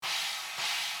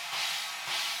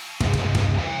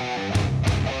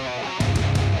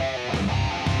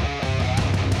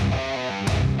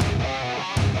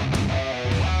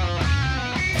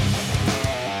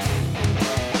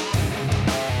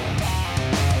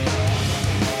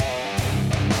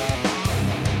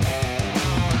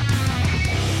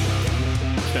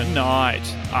Tonight,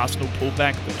 Arsenal pull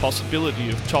back the possibility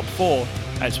of top four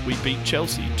as we beat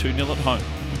Chelsea 2-0 at home.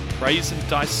 Praise and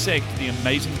dissect the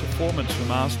amazing performance from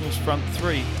Arsenal's front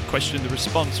three, question the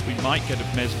response we might get of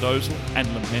Mesut Ozil, and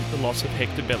lament the loss of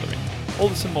Hector Bellerin. All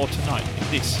this and more tonight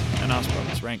in this, an Ars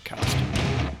Brothers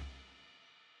Rantcast.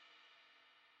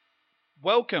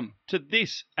 Welcome to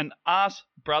this, an Ars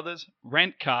Brothers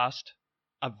Rantcast.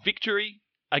 A victory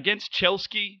against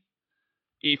Chelsea.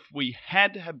 If we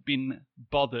had have been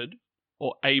bothered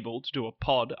or able to do a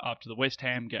pod after the West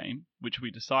Ham game, which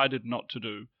we decided not to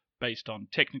do based on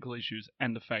technical issues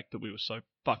and the fact that we were so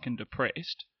fucking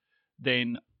depressed,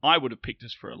 then I would have picked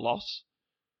us for a loss.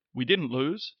 We didn't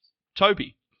lose.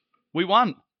 Toby, we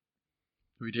won.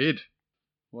 We did.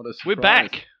 What a surprise. We're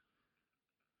back.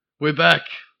 We're back.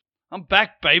 I'm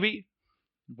back, baby.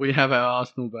 We have our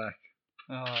Arsenal back.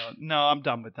 No, I'm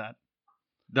done with that.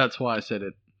 That's why I said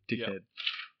it, dickhead.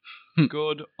 Yep.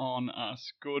 Good on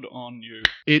us. Good on you.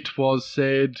 It was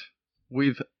said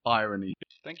with irony.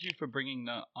 Thank you for bringing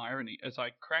the irony as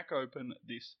I crack open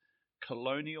this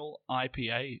Colonial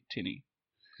IPA tinny.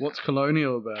 What's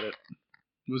colonial about it?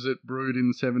 Was it brewed in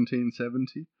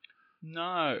 1770?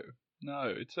 No.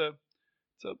 It's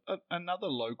another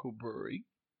local brewery.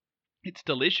 It's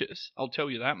delicious. I'll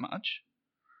tell you that much.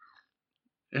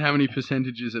 How many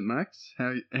percentage is it, Max?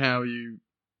 How are you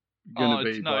going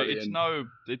to be by the end?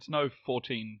 It's no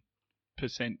 14%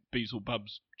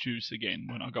 Beelzebub's juice again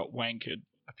when I got wankered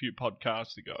a few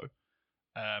podcasts ago.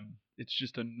 It's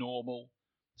just a normal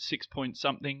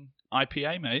 6-point-something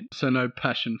IPA, mate. So no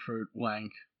passion fruit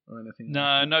wank or anything?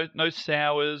 No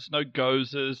sours, no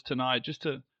gozers tonight. Just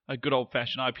a good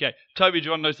old-fashioned IPA. Toby, do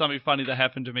you want to know something funny that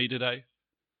happened to me today?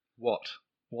 What?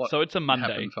 So it's a Monday,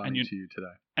 happened funny to you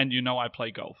today? And you know I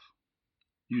play golf.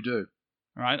 You do.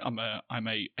 All right, I'm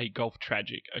a golf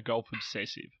tragic, a golf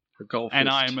obsessive, a golfist. And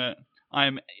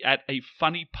I'm at a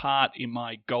funny part in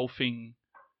my golfing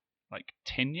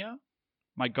tenure,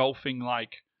 my golfing I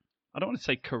don't want to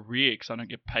say career because I don't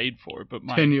get paid for it, but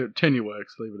my tenure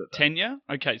works. Leave it at that. Tenure.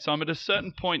 Okay, so I'm at a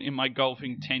certain point in my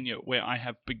golfing tenure where I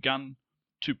have begun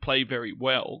to play very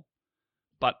well,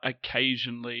 but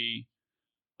occasionally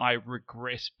I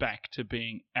regress back to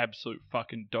being absolute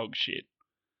fucking dog shit.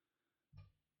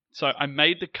 So I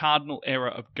made the cardinal error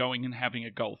of going and having a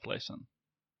golf lesson.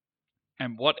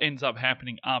 And what ends up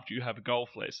happening after you have a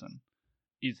golf lesson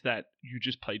is that you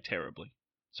just play terribly.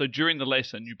 So during the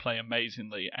lesson, you play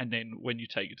amazingly, and then when you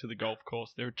take it to the golf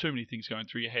course, there are too many things going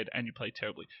through your head, and you play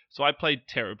terribly. So I played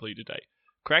terribly today.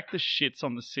 Cracked the shits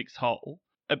on the 6th hole,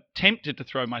 attempted to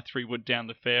throw my 3-wood down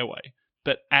the fairway,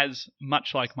 but as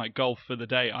much like my golf for the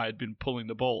day, I had been pulling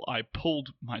the ball, I pulled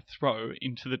my throw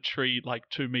into the tree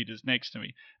 2 meters next to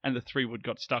me, and the 3-wood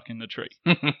got stuck in the tree.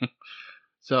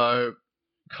 So,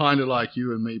 kind of like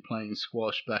you and me playing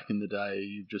squash back in the day,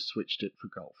 you've just switched it for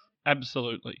golf.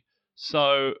 Absolutely.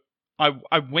 So,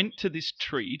 I went to this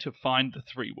tree to find the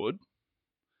 3-wood,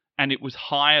 and it was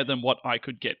higher than what I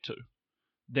could get to.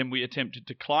 Then we attempted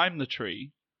to climb the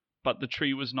tree, but the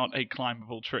tree was not a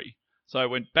climbable tree. So I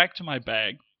went back to my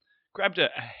bag, grabbed a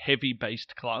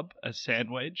heavy-based club, a sand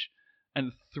wedge,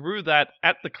 and threw that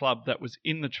at the club that was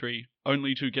in the tree,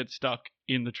 only to get stuck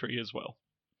in the tree as well.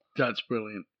 That's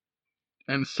brilliant.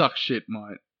 And suck shit,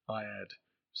 might I add.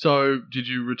 So, did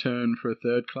you return for a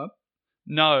third club?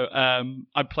 No,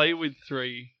 I play with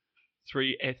three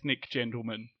ethnic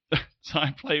gentlemen. So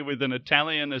I play with an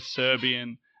Italian, a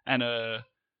Serbian, and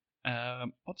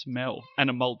what's Mel? And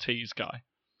a Maltese guy.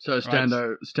 So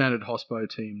standard hospo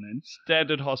team then.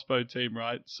 Standard hospo team,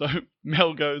 right? So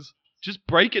Mel goes, just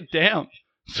break it down.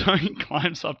 So he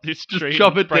climbs up this tree. Just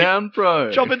chop it down,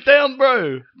 bro. Chop it down,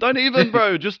 bro. Don't even,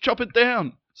 bro. Just chop it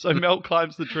down. So Mel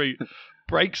climbs the tree,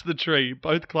 breaks the tree.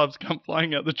 Both clubs come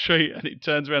flying out the tree, and he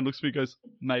turns around, looks at me, and goes,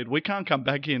 mate, we can't come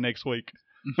back here next week.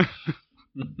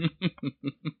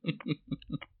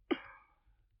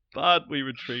 But we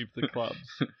retrieved the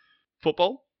clubs.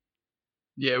 Football?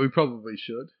 Yeah, we probably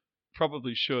should.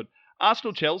 Probably should.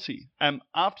 Arsenal-Chelsea.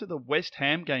 After the West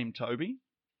Ham game, Toby,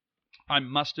 I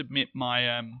must admit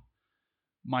my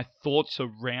thoughts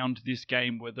around this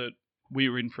game were that we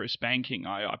were in for a spanking.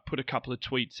 I put a couple of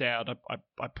tweets out.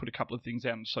 I put a couple of things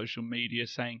out on social media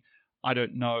saying, I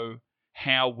don't know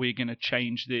how we're going to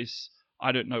change this.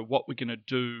 I don't know what we're going to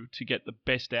do to get the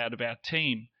best out of our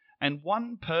team. And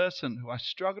one person who I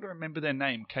struggle to remember their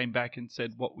name came back and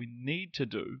said, what we need to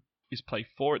do is play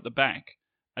 4 at the back,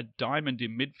 a diamond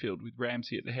in midfield with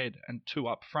Ramsey at the head, and 2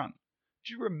 up front.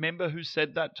 Do you remember who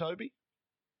said that, Toby?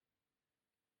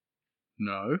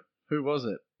 No. Who was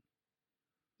it?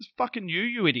 It's fucking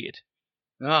you idiot.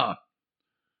 Ah.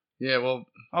 Yeah, well,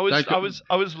 I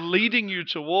was leading you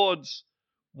towards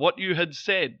what you had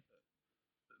said.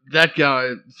 that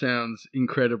guy sounds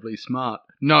incredibly smart.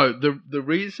 No, the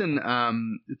reason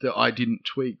that I didn't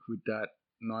tweak with that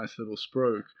nice little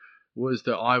spruik was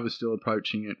that I was still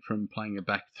approaching it from playing a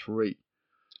back three.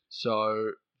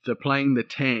 So playing the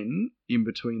 10 in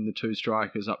between the two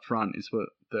strikers up front is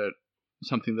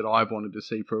something that I've wanted to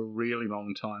see for a really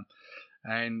long time.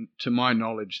 And to my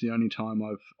knowledge, the only time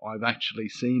I've actually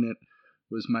seen it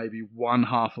was maybe one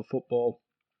half of football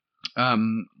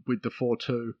with the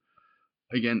 4-2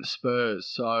 against Spurs.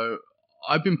 So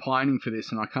I've been pining for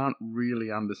this, and I can't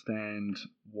really understand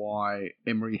why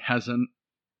Emery hasn't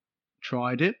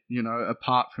tried it.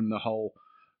 Apart from the whole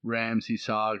Ramsey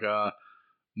saga,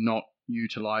 not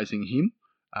utilising him.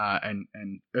 And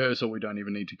Ozil, we don't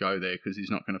even need to go there because he's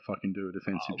not going to fucking do a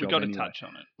defensive job. We got to touch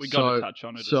on it. We got to touch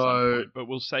on it at some point, but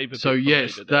we'll save it. So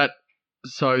yes,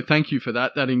 So thank you for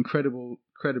that. That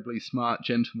incredibly smart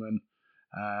gentleman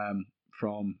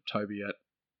from Toby at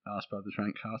Ask Brothers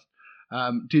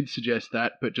Rankcast did suggest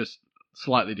that, but just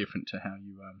slightly different to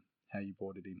how you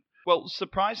brought it in. Well,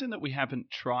 surprising that we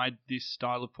haven't tried this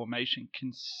style of formation,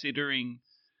 considering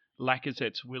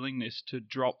Lacazette's willingness to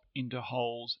drop into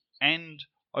holes and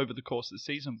over the course of the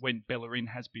season when Bellerin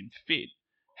has been fit,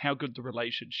 how good the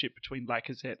relationship between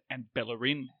Lacazette and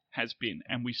Bellerin has been.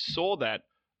 And we saw that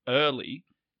early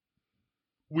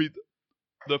with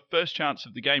the first chance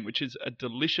of the game, which is a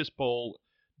delicious ball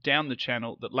down the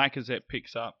channel that Lacazette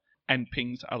picks up and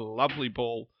pings a lovely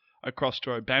ball across to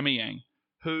Aubameyang,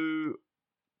 who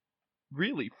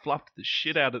really fluffed the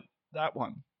shit out of that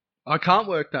one. I can't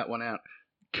work that one out.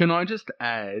 Can I just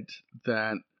add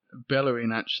that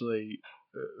Bellerin actually,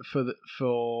 for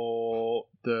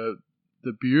the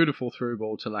beautiful through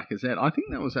ball to Lacazette, I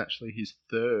think that was actually his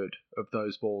third of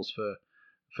those balls for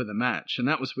the match, and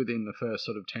that was within the first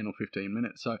sort of 10 or 15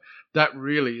 minutes. So that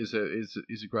really is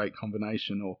a great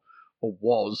combination, or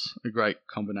was a great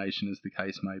combination, as the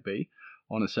case may be,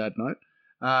 on a sad note.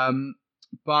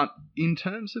 But in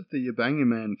terms of the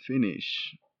Aubameyang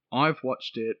finish, I've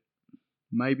watched it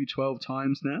maybe 12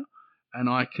 times now, and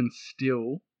I can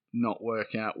still not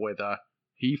work out whether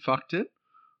he fucked it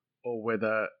or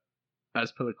whether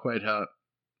Azpilicueta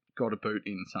got a boot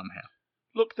in somehow.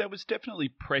 Look, there was definitely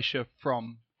pressure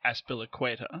from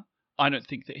Azpilicueta. I don't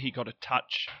think that he got a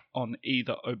touch on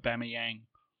either Aubameyang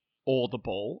or the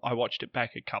ball. I watched it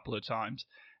back a couple of times,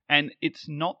 and it's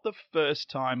not the first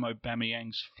time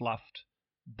Aubameyang's fluffed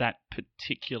that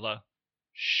particular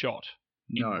shot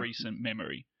in recent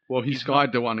memory. Well, he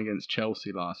skied the one against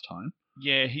Chelsea last time.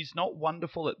 Yeah, he's not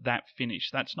wonderful at that finish.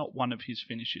 That's not one of his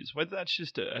finishes. Whether that's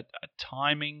just a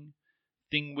timing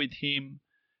thing with him,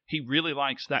 he really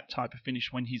likes that type of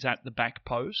finish when he's at the back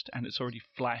post and it's already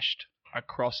flashed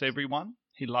across everyone.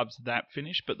 He loves that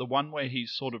finish. But the one where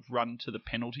he's sort of run to the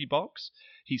penalty box,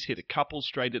 he's hit a couple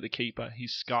straight at the keeper,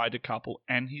 he's skied a couple,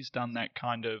 and he's done that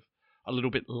kind of a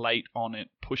little bit late on it,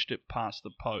 pushed it past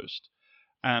the post.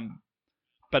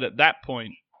 But at that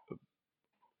point,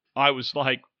 I was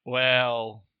like,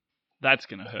 well, that's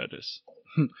going to hurt us.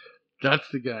 That's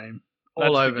the game.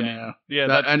 All over now. Yeah,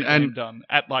 that's the game done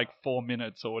at like 4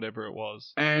 minutes or whatever it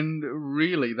was. And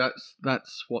really,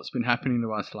 that's what's been happening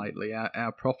to us lately.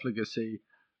 Our profligacy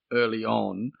early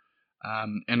on,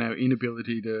 and our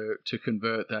inability to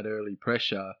convert that early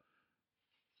pressure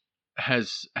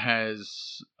has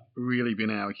really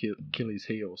been our Achilles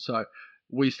heel. So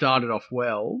we started off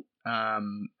well,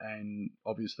 and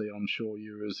obviously I'm sure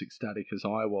you were as ecstatic as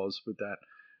I was with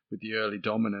the early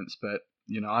dominance, but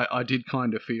I did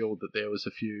kind of feel that there was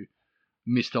a few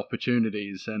missed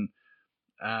opportunities, and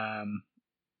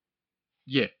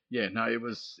it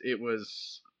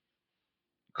was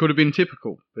could have been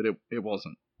typical, but it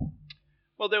wasn't.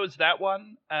 Well, there was that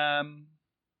one.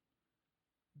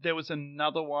 There was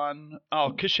another one.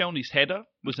 Oh, Koscielny's header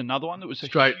was another one that was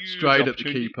straight at the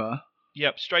keeper.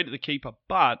 Yep, straight at the keeper.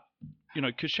 But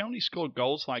Koscielny scored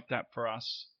goals like that for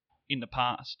us in the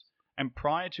past. And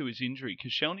prior to his injury,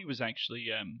 Koscielny was actually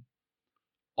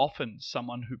often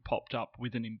someone who popped up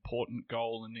with an important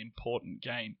goal in an important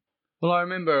game. Well, I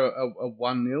remember a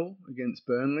 1-0 against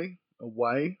Burnley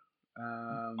away.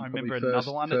 I remember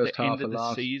another one at the end of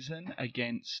the season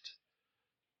against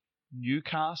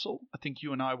Newcastle. I think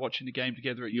you and I were watching the game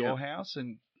together at your house,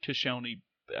 and Koscielny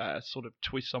sort of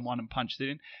twists on one and punched it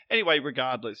in. Anyway,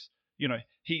 regardless,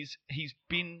 he's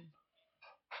been...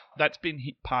 That's been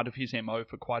part of his MO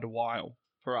for quite a while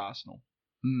for Arsenal,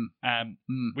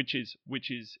 which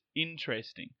is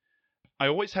interesting. I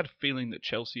always had a feeling that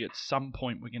Chelsea at some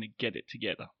point were going to get it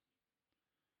together.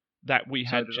 That we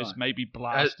had maybe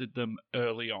blasted them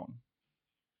early on.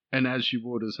 and as you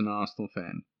would as an Arsenal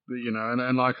fan. You know,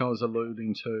 and like I was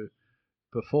alluding to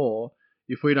before,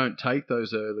 if we don't take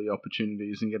those early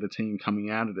opportunities and get a team coming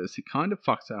out at us, it kind of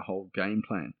fucks our whole game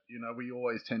plan. You know, we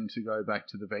always tend to go back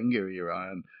to the Wenger era,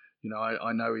 and, you know,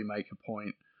 I know we make a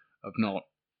point of not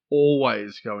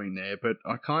always going there, but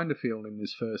I kind of feel in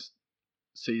this first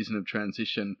season of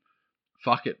transition,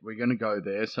 fuck it, we're going to go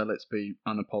there, so let's be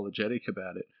unapologetic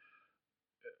about it.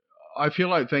 I feel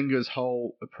like Wenger's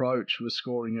whole approach was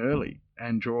scoring early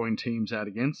and drawing teams out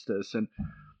against us, and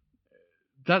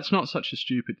that's not such a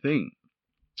stupid thing.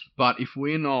 But if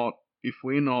we're not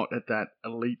at that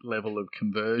elite level of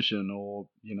conversion, or,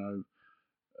 you know,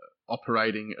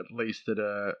 operating at least at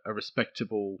a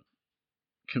respectable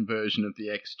conversion of the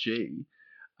XG,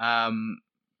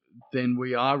 then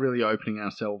we are really opening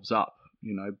ourselves up,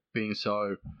 you know, being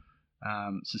so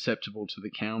susceptible to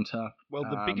the counter. Well,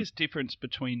 the biggest difference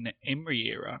between the Emery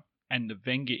era and the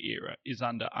Wenger era is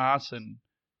under Arsene,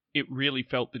 it really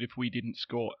felt that if we didn't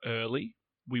score early,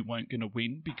 we weren't going to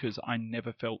win, because I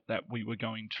never felt that we were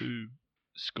going to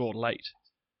score late.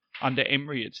 Under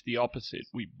Emery, it's the opposite.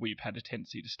 We've had a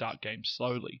tendency to start games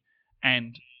slowly,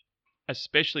 and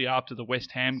especially after the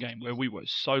West Ham game, where we were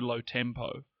so low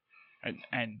tempo and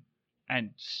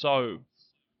so,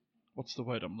 what's the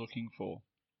word I'm looking for?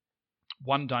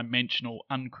 One-dimensional,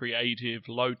 uncreative,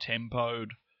 low-tempoed.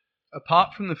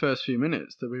 Apart from the first few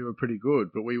minutes, that we were pretty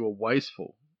good, but we were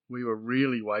wasteful. We were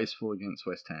really wasteful against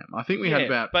West Ham. I think we had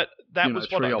about, but that was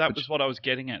three what I was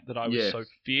getting at. That I was so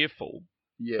fearful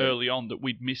early on that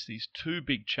we'd miss these two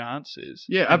big chances.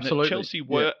 Yeah, and absolutely. That Chelsea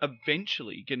were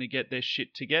eventually going to get their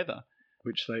shit together,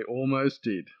 which they almost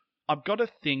did. I've got a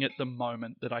thing at the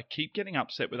moment that I keep getting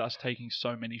upset with us taking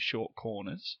so many short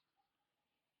corners.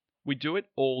 We do it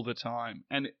all the time,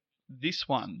 and this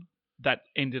one that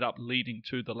ended up leading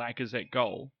to the Lacazette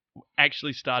goal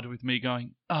actually started with me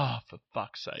going, for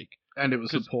fuck's sake. And it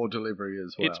was a poor delivery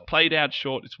as well. It's played out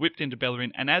short, it's whipped into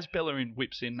Bellerin, and as Bellerin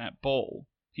whips in that ball,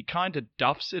 he kind of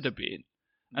duffs it a bit.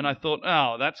 And I thought,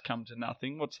 that's come to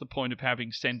nothing. What's the point of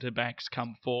having centre-backs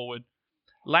come forward?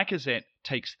 Lacazette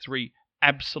takes 3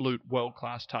 absolute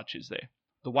world-class touches there.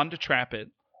 The one to trap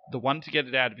it, the one to get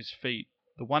it out of his feet,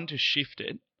 the one to shift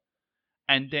it,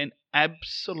 and then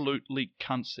absolutely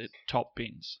cunts it top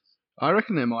bins. I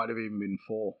reckon there might have even been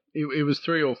 4. It was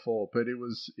 3 or 4, but it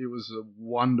was a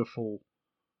wonderful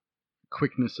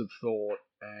quickness of thought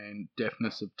and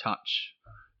deftness of touch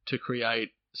to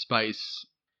create space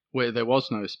where there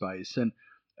was no space, and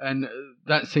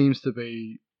that seems to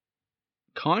be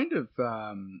kind of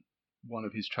one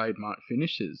of his trademark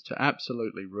finishes, to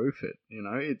absolutely roof it. You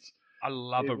know, I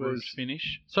love a roofed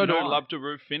finish. So do I. Loved a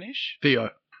roofed finish? Theo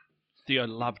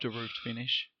loved a roofed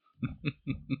finish.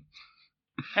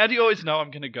 How do you always know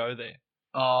I'm going to go there?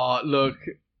 Look.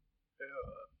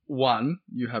 1,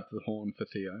 you have the horn for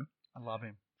Theo. I love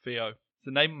him. Theo. It's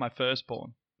the name of my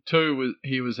firstborn. 2,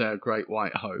 he was our great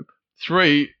white hope.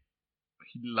 3,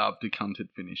 he loved a cunted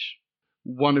finish.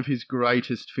 One of his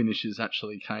greatest finishes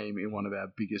actually came in one of our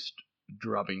biggest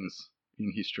drubbings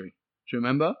in history. Do you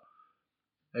remember?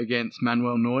 Against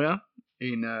Manuel Neuer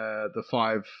in the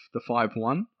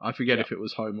 5-1. I forget if it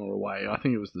was home or away. I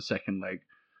think it was the second leg.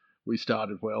 We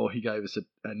started well. He gave us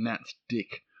a gnat's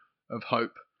dick of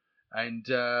hope, and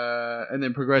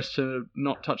then progressed to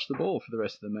not touch the ball for the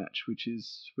rest of the match, which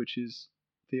is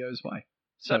Theo's way.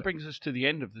 So that brings us to the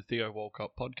end of the Theo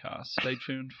Walcott podcast. Stay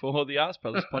tuned for the Arse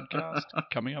Brothers podcast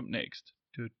coming up next.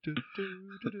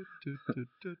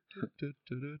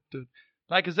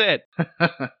 Lacazette.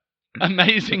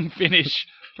 Amazing finish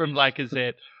from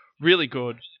Lacazette. Really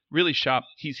good, really sharp.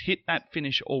 He's hit that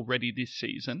finish already this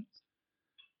season,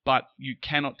 but you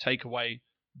cannot take away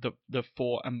the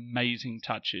 4 amazing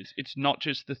touches. It's not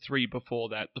just the 3 before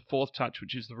that. The 4th touch,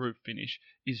 which is the roof finish,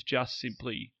 is just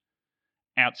simply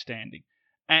outstanding.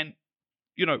 And,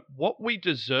 you know, what we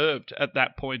deserved at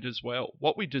that point as well.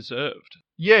 What we deserved.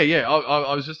 Yeah.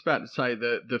 I was just about to say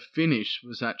that the finish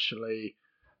was actually,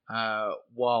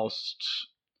 whilst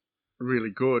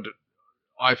really good,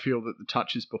 I feel that the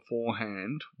touches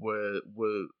beforehand were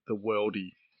the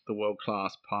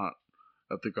world-class part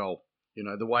of the goal. You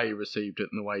know, the way he received it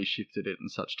and the way he shifted it in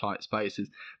such tight spaces.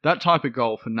 That type of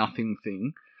goal for nothing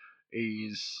thing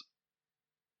is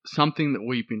something that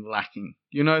we've been lacking.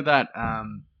 You know that...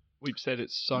 We've said it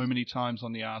so many times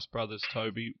on the Arse Brothers,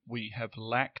 Toby. We have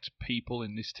lacked people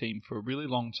in this team for a really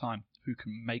long time who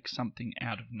can make something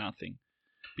out of nothing.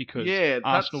 Because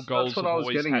Arsenal goals have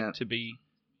always had to be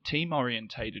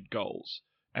team-orientated goals.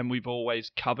 And we've always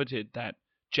coveted that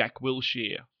Jack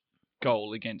Wilshere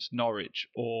goal against Norwich,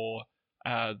 or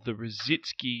the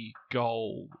Rosicky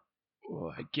goal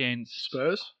against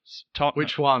Spurs? Tottenham.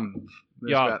 Which one?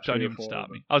 There's Yeah, about don't 3 or even 4 start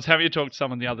of me. them. I was having a talk to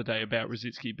someone the other day about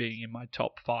Rosicky being in my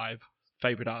top 5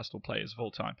 favourite Arsenal players of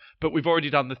all time. But we've already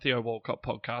done the Theo Walcott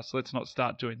podcast, so let's not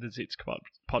start doing the Zitz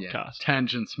podcast. Yeah.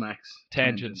 Tangents, Max.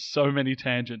 Tangents. So many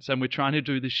tangents. And we're trying to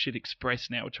do this shit express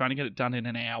now. We're trying to get it done in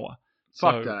an hour.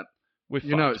 Fuck So that. We're fucked.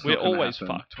 You know it's not We're gonna always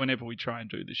happen. fucked whenever we try and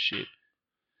do this shit.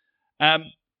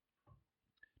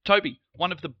 Toby,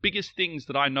 one of the biggest things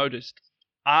that I noticed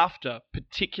after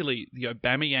particularly the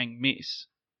Aubameyang miss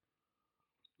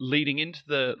leading into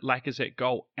the Lacazette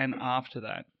goal and after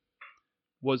that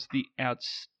was the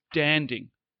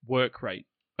outstanding work rate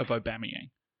of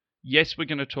Aubameyang. Yes, we're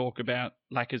going to talk about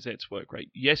Lacazette's work rate.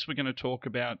 Yes, we're going to talk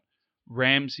about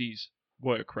Ramsey's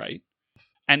work rate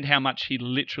and how much he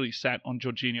literally sat on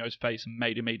Jorginho's face and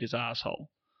made him eat his asshole.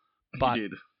 But He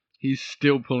did. He's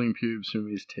still pulling pubes from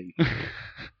his teeth.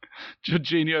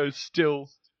 Jorginho still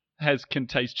can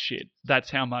taste shit. That's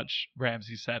how much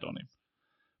Ramsey sat on him.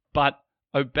 But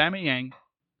Aubameyang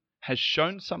has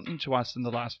shown something to us in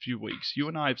the last few weeks. You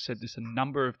and I have said this a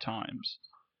number of times,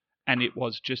 and it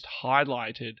was just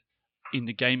highlighted in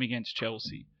the game against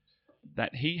Chelsea,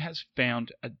 that he has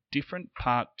found a different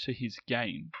part to his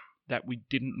game that we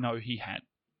didn't know he had.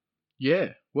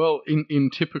 Yeah. Well, in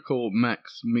typical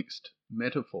Max mixed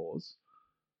metaphors,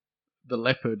 the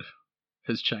leopard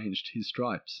has changed his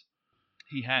stripes.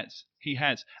 He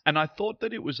has. And I thought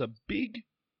that it was a big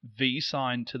V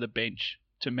sign to the bench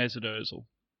to Mesut Ozil.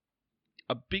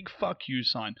 A big fuck you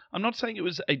sign. I'm not saying it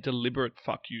was a deliberate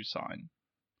fuck you sign.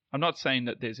 I'm not saying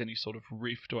that there's any sort of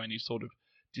rift or any sort of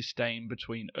disdain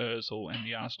between Ozil and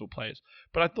the Arsenal players.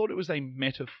 But I thought it was a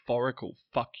metaphorical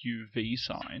fuck you V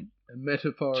sign A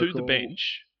metaphorical to the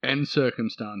bench and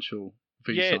circumstantial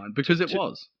V Yeah, sign, because it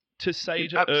was. to say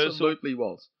It to Ozil, absolutely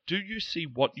was. do you see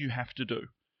what you have to do?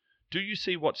 Do you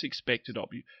see what's expected of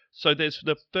you? So there's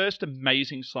the first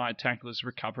amazing slide tackle is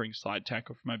recovering slide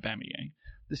tackle from Aubameyang.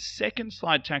 The second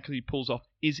slide tackle he pulls off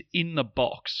is in the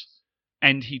box,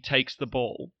 and he takes the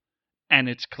ball, and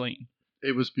it's clean.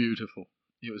 It was beautiful.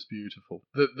 It was beautiful.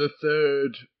 The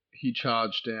third, he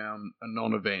charged down a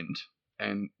non-event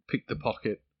and picked the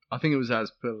pocket. I think it was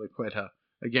Azpilicueta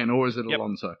again, or is it Yep.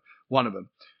 Alonso? One of them.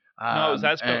 No, it was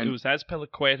and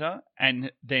Azpilicueta,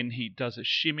 and then he does a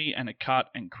shimmy and a cut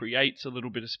and creates a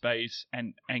little bit of space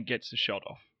and gets the shot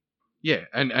off. Yeah,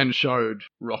 and showed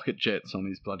rocket jets on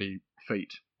his bloody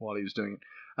feet while he was doing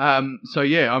it. So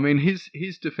yeah, I mean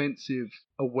his defensive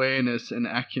awareness and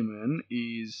acumen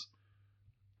is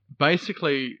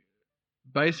basically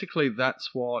that's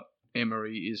what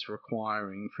Emery is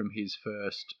requiring from his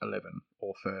first 11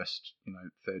 or first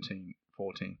 13,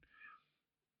 14.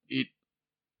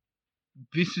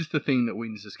 This is the thing that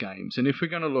wins us games. And if we're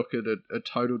going to look at a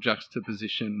total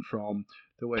juxtaposition from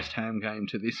the West Ham game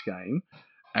to this game,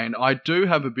 and I do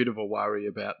have a bit of a worry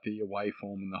about the away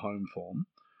form and the home form,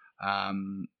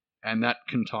 and that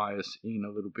can tie us in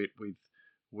a little bit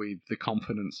with the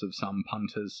confidence of some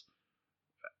punters,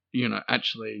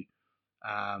 actually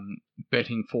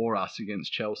betting for us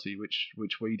against Chelsea,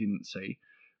 which we didn't see.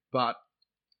 But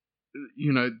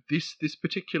this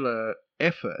particular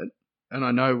effort, and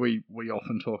I know we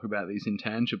often talk about these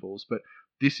intangibles, but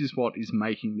this is what is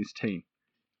making this team.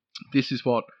 This is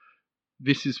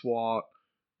what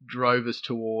drove us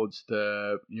towards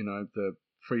the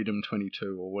Freedom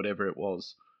 22 or whatever it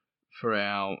was for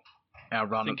our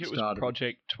run I think at it the start was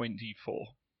Project 24.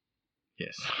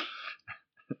 Yes.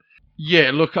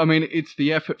 Yeah, look, I mean, it's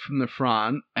the effort from the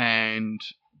front and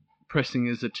pressing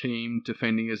as a team,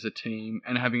 defending as a team,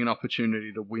 and having an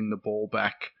opportunity to win the ball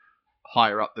back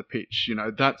higher up the pitch.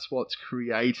 That's what's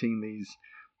creating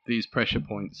these pressure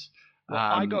points. Well,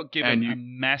 I got given and a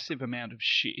massive amount of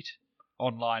shit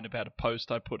online about a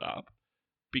post I put up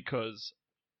because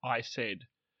I said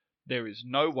there is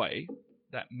no way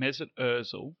that Mesut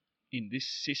Ozil in this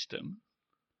system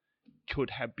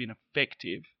could have been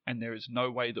effective, and there is no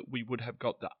way that we would have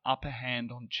got the upper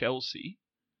hand on Chelsea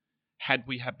had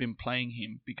we have been playing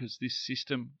him, because this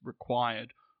system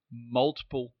required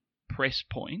multiple press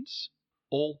points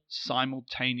all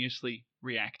simultaneously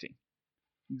reacting.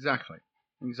 Exactly.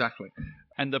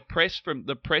 And the press from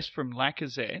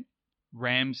Lacazette,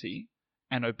 Ramsey,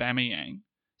 and Aubameyang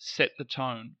set the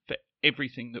tone for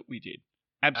everything that we did.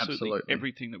 Absolutely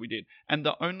everything that we did. And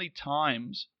the only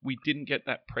times we didn't get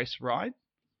that press right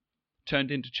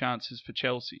turned into chances for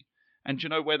Chelsea. And do you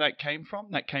know where that came from?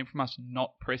 That came from us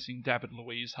not pressing David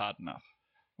Luiz hard enough.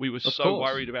 We were so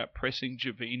worried about pressing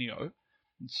Jorginho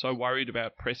and so worried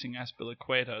about pressing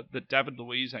Azpilicueta that David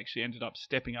Luiz actually ended up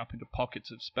stepping up into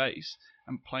pockets of space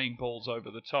and playing balls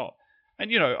over the top.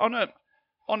 And,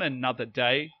 on another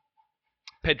day,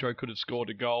 Pedro could have scored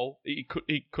a goal. He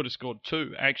could have scored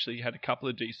two. Actually, he had a couple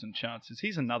of decent chances.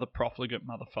 He's another profligate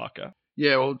motherfucker.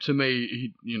 Yeah, well, to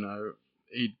me,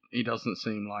 he doesn't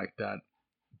seem like that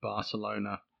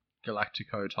Barcelona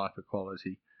Galactico type of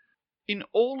quality. In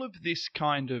all of this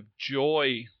kind of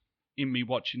joy in me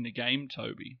watching the game,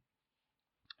 Toby,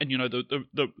 and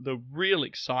the real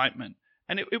excitement,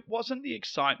 and it wasn't the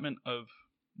excitement of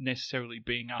necessarily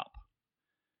being up.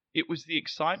 It was the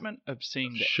excitement of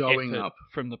seeing the showing effort up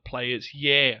from the players.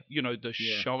 Yeah,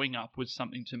 showing up was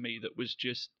something to me that was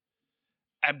just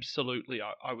absolutely,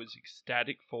 I was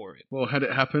ecstatic for it. Well, had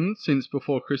it happened since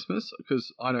before Christmas?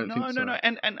 Because I don't think so. No.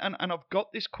 And I've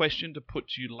got this question to put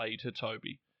to you later,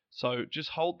 Toby. So just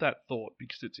hold that thought,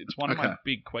 because it's one of my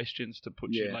big questions to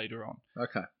put you later on.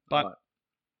 Okay. But right.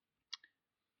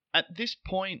 At this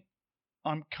point,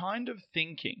 I'm kind of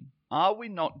thinking, are we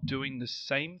not doing the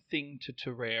same thing to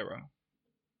Torreira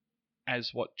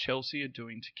as what Chelsea are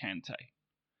doing to Kante?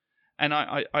 And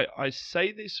I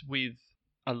say this with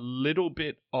a little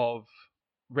bit of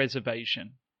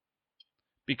reservation,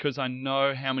 because I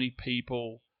know how many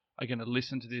people are going to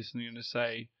listen to this and they're going to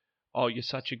say, oh, you're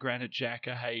such a Granit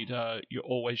Xhaka hater, you're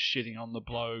always shitting on the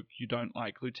bloke, you don't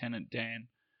like Lieutenant Dan.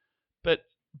 But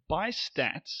by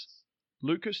stats,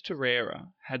 Lucas Torreira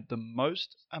had the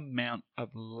most amount of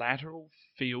lateral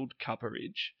field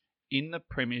coverage in the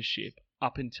Premiership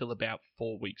up until about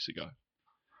 4 weeks ago.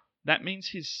 That means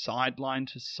his sideline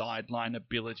to sideline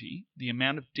ability, the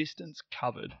amount of distance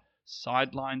covered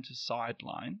sideline to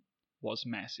sideline, was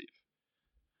massive.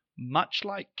 Much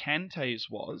like Kante's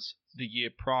was the year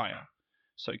prior.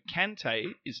 So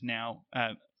Kante is now,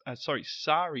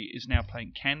 Sarri is now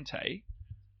playing Kante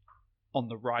on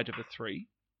the right of a three,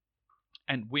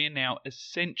 and we're now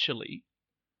essentially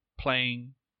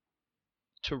playing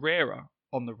Torreira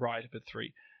on the right of a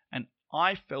three. And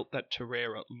I felt that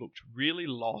Torreira looked really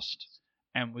lost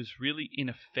and was really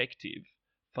ineffective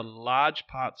for large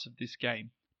parts of this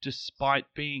game, despite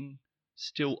being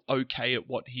still okay at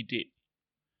what he did.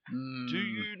 Do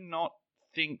you not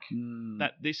think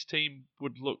that this team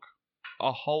would look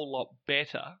a whole lot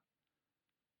better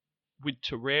with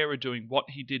Torreira doing what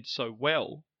he did so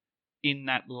well in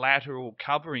that lateral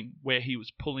covering, where he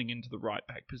was pulling into the right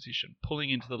back position,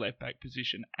 pulling into the left back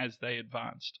position as they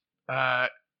advanced?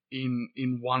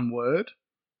 In one word,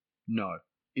 no.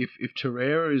 If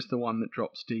Torreira is the one that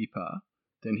drops deeper,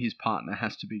 then his partner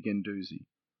has to be Guendouzi,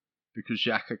 because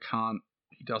Xhaka can't.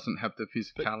 He doesn't have the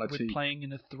physicality. But we're playing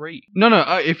in a three. No.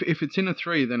 If it's in a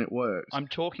three, then it works. I'm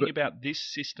talking about this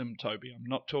system, Toby. I'm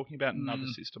not talking about another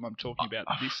system. I'm talking about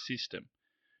this system.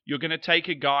 You're going to take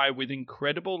a guy with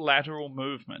incredible lateral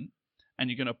movement,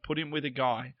 and you're going to put him with a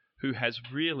guy who has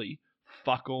really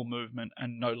fuck all movement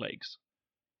and no legs.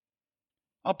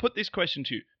 I'll put this question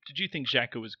to you. Did you think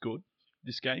Xhaka was good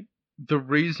this game? The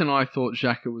reason I thought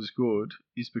Xhaka was good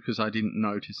is because I didn't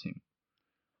notice him.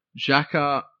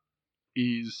 Xhaka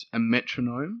is a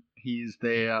metronome. He is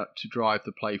there to drive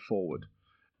the play forward.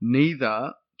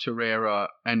 Neither Torreira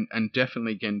and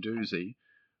definitely Guendouzi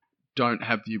don't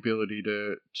have the ability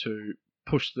to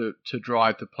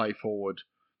drive the play forward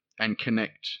and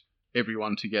connect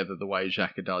everyone together the way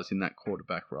Xhaka does in that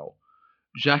quarterback role.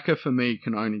 Xhaka, for me,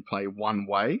 can only play one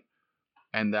way,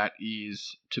 and that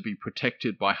is to be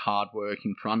protected by hard work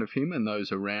in front of him and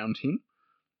those around him,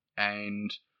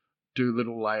 and do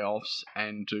little layoffs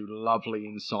and do lovely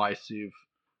incisive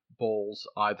balls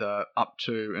either up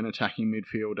to an attacking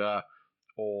midfielder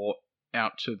or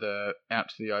out to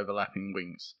the overlapping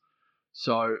wings.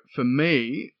 So for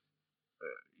me,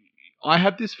 I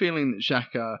had this feeling that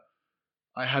Xhaka,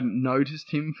 I hadn't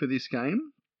noticed him for this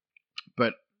game,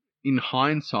 but in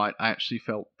hindsight, I actually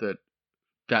felt that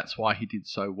that's why he did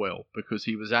so well, because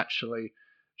he was actually,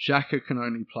 Xhaka can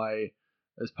only play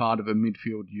as part of a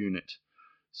midfield unit.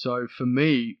 So for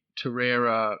me,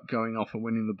 Torreira going off and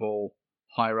winning the ball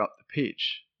higher up the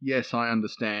pitch, yes, I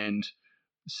understand,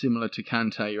 similar to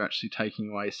Kante, you're actually taking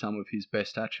away some of his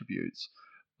best attributes,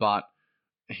 but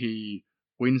he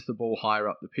wins the ball higher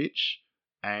up the pitch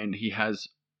and he has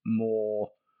more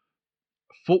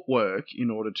footwork in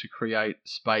order to create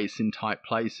space in tight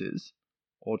places,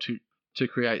 or to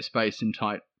create space in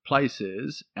tight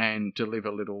places and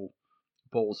deliver little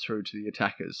balls through to the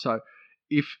attackers. So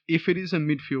if it is a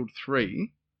midfield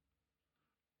three,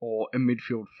 or a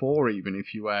midfield four even,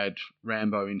 if you add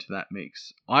Rambo into that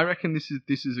mix, I reckon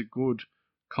this is a good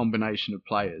combination of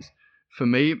players. For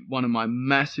me, one of my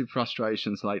massive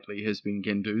frustrations lately has been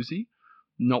Guendouzi,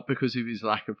 not because of his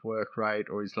lack of work rate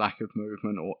or his lack of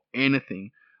movement or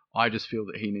anything. I just feel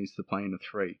that he needs to play in a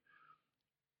three.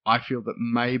 I feel that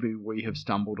maybe we have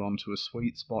stumbled onto a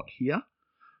sweet spot here,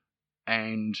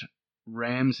 and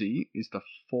Ramsey is the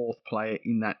fourth player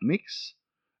in that mix,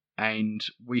 and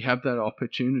we have that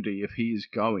opportunity if he is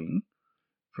going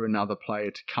for another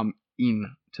player to come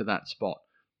in to that spot.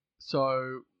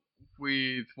 So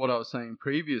with what I was saying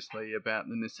previously about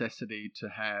the necessity to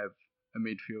have a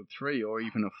midfield 3 or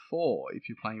even a 4 if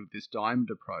you're playing with this diamond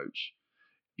approach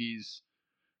is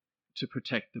to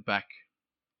protect the back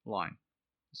line.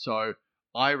 So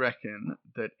I reckon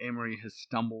that Emery has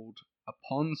stumbled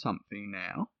upon something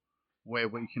now where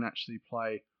we can actually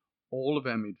play all of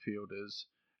our midfielders,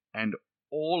 and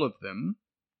all of them,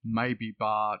 maybe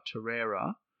bar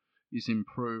Torreira, is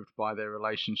improved by their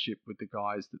relationship with the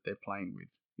guys that they're playing with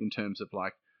in terms of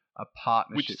like a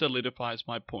partnership. Which solidifies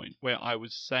my point where I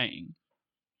was saying,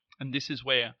 and this is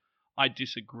where I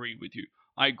disagree with you.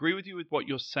 I agree with you with what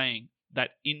you're saying,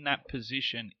 that in that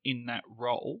position, in that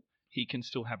role, he can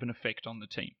still have an effect on the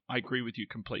team. I agree with you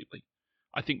completely.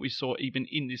 I think we saw even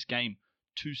in this game,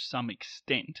 to some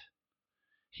extent,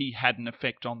 he had an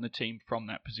effect on the team from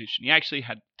that position. He actually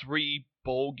had 3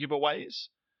 ball giveaways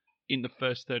in the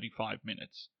first 35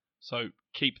 minutes. So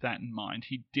keep that in mind.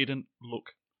 He didn't look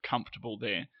comfortable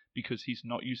there because he's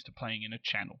not used to playing in a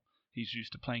channel. He's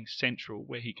used to playing central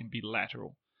where he can be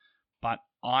lateral. But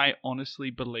I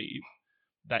honestly believe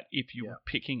that if you were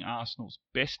picking Arsenal's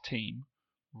best team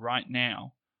right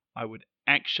now, I would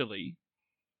actually...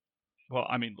 Well,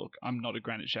 I mean, look, I'm not a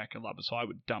Granit Xhaka lover, so I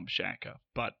would dump Xhaka.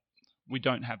 But we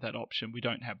don't have that option. We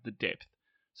don't have the depth.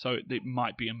 So it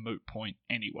might be a moot point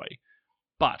anyway.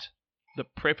 But the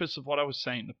preface of what I was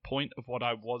saying, the point of what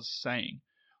I was saying,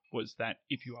 was that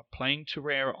if you are playing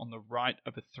Torreira on the right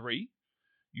of a 3,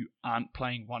 you aren't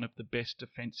playing one of the best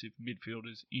defensive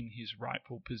midfielders in his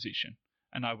rightful position.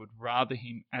 And I would rather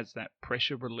him as that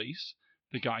pressure release,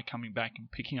 the guy coming back and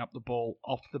picking up the ball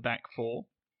off the back 4,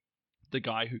 the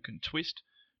guy who can twist,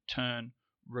 turn,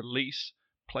 release,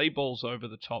 play balls over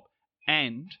the top,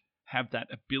 and have that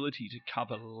ability to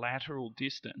cover lateral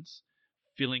distance,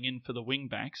 filling in for the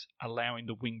wing-backs, allowing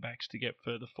the wing-backs to get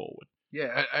further forward.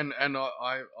 Yeah, and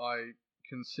I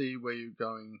can see where you're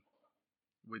going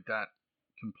with that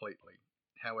completely.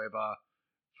 However,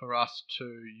 for us to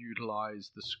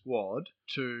utilise the squad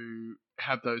to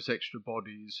have those extra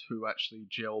bodies who actually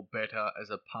gel better as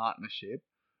a partnership,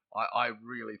 I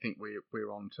really think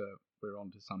we're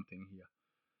onto something here.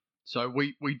 So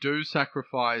we do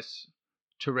sacrifice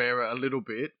Torreira a little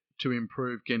bit to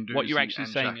improve Guendouzi. What you're actually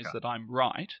and saying Xhaka. is that I'm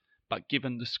right, but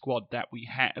given the squad that we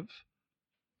have,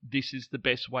 this is the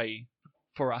best way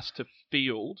for us to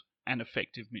field an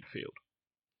effective midfield.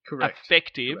 Correct.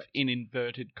 Effective Correct. in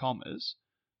inverted commas,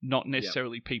 not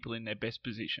necessarily people in their best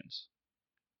positions.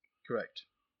 Correct.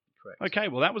 Okay,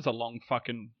 well that was a long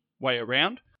fucking way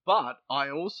around. But I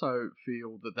also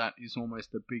feel that is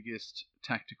almost the biggest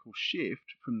tactical shift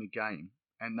from the game,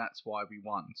 and that's why we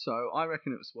won. So I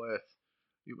reckon it was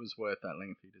worth that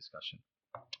lengthy discussion.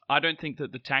 I don't think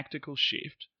that the tactical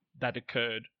shift that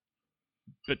occurred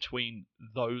between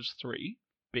those 3,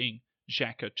 being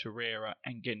Xhaka, Torreira,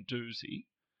 and Guendouzi,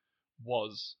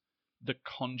 was the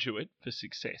conduit for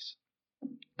success.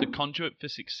 The conduit for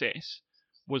success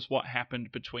was what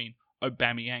happened between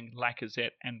Aubameyang,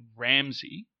 Lacazette, and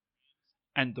Ramsey,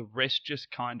 and the rest just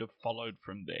kind of followed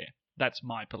from there. That's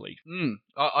my belief.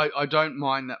 I don't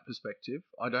mind that perspective.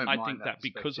 I think that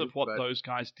because of what those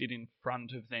guys did in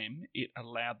front of them, it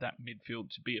allowed that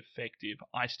midfield to be effective.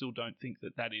 I still don't think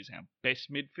that is our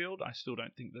best midfield. I still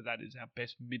don't think that is our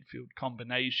best midfield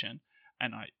combination.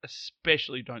 And I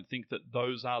especially don't think that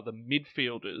those are the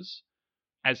midfielders,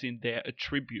 as in their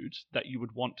attributes, that you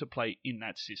would want to play in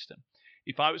that system.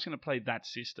 If I was going to play that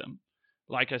system,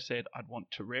 like I said, I'd want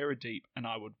Torreira deep, and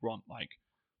I would want like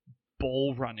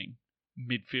ball-running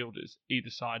midfielders either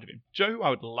side of him. Do you know who I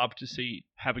would love to see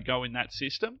have a go in that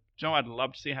system? Do you know who I'd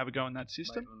love to see have a go in that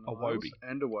system? Iwobi.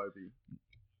 And Iwobi.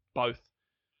 Both.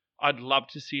 I'd love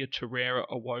to see a Torreira,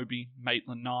 Iwobi,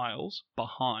 Maitland-Niles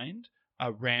behind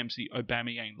a Ramsey,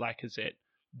 Aubameyang, Lacazette.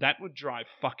 That would drive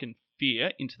fucking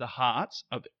fear into the hearts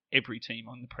of every team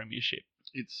on the Premiership.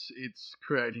 It's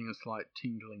creating a slight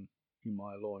tingling in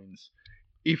my loins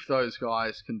if those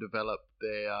guys can develop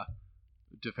their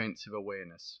defensive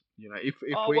awareness. You know, if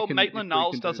we can,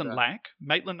 Maitland-Niles doesn't lack.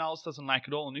 Maitland-Niles doesn't lack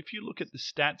at all. And if you look at the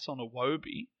stats on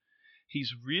Iwobi,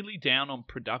 he's really down on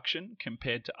production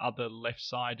compared to other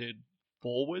left-sided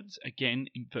forwards. Again,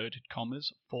 inverted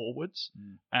commas, forwards.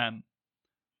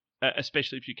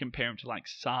 Especially if you compare him to like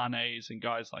Sane's and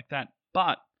guys like that.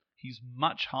 But he's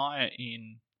much higher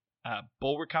in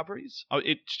ball recoveries.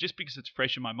 It's just because it's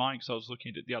fresh in my mind because I was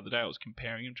looking at it the other day. I was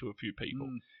comparing him to a few people.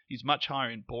 He's much higher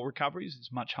in ball recoveries.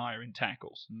 He's much higher in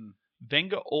tackles.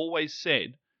 Wenger always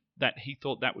said that he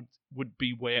thought that would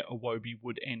be where Iwobi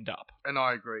would end up. And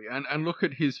I agree. And look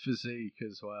at his physique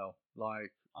as well.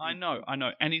 Like, I know.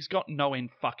 And he's got no end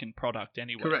fucking product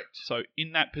anyway. Correct. So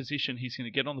in that position, he's going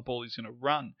to get on the ball, he's going to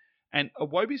run. And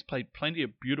Iwobi's played plenty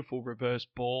of beautiful reverse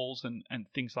balls and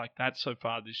things like that so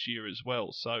far this year as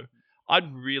well. So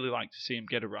I'd really like to see him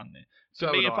get a run there.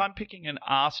 For me, if I'm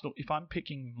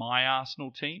picking my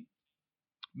Arsenal team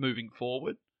moving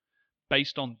forward,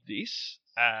 based on this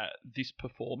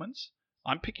performance,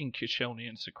 I'm picking Koscielny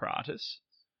and Socrates.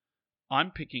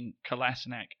 I'm picking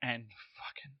Kolasinac and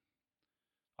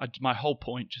my whole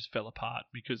point just fell apart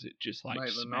because it just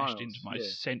smashed into my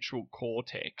central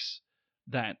cortex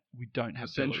that we don't have.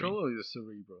 The central or the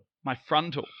cerebral? My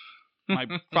frontal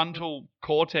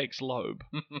cortex lobe.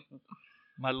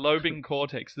 My lobing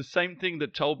cortex. The same thing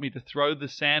that told me to throw the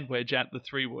sand wedge at the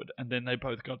 3-wood, and then they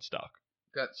both got stuck.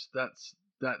 That's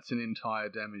an entire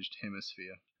damaged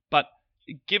hemisphere. But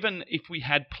given if we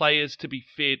had players to be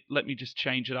fit, let me just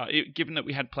change it up. Given that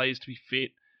we had players to be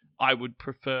fit, I would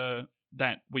prefer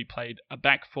that we played a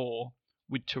back four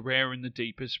with Torreira in the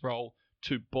deepest role,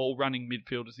 2 ball-running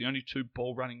midfielders. The only 2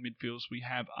 ball-running midfielders we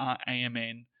have are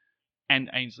AMN and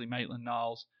Ainsley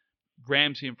Maitland-Niles.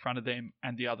 Ramsey in front of them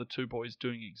and the other 2 boys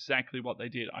doing exactly what they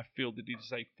did. I feel that it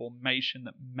is a formation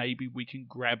that maybe we can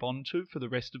grab onto for the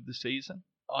rest of the season.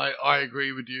 I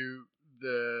agree with you.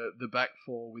 The back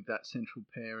four with that central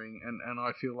pairing, and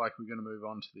I feel like we're going to move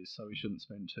on to this, so we shouldn't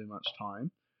spend too much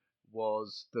time,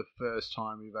 was the first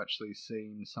time we've actually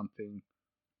seen something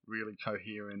really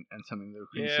coherent and something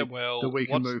that we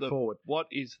can move forward. What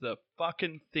is the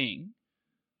fucking thing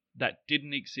that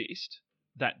didn't exist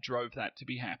that drove that to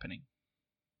be happening?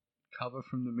 Cover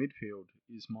from the midfield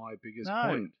is my biggest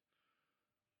point.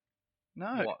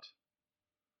 No. What?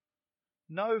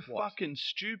 No fucking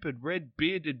stupid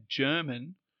red-bearded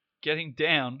German getting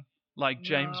down like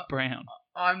James Brown.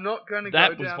 I'm not going to go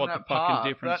down that path. That was what the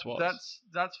fucking difference was.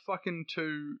 That's fucking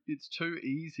too... It's too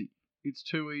easy. It's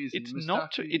too easy. It's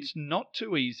not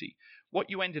too easy. What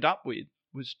you ended up with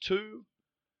was 2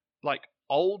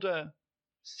 older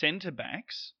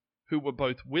centre-backs who were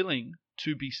both willing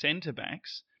to be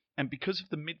centre-backs, and because of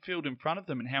the midfield in front of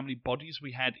them and how many bodies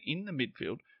we had in the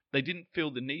midfield, they didn't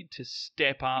feel the need to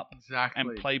step up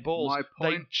and play balls.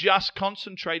 They just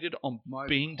concentrated on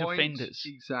being defenders.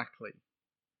 Exactly.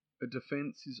 A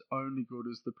defence is only good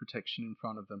as the protection in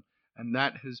front of them. And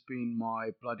that has been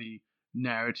my bloody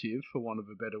narrative, for want of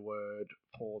a better word,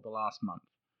 for the last month.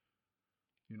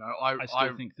 You know, I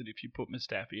still think that if you put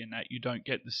Mustafi in that, you don't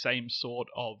get the same sort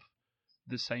of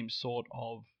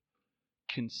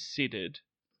considered,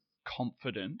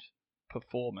 confident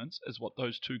performance as what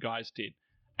those 2 guys did.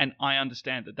 And I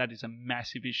understand that is a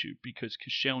massive issue because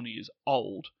Koscielny is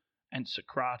old and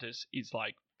Socrates is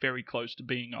very close to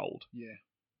being old.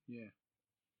 Yeah.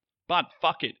 But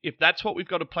fuck it. If that's what we've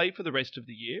got to play for the rest of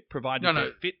the year, provided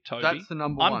they're fit, Toby, that's the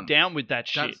number one. I'm down with that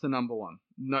shit. That's the number one.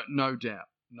 No doubt.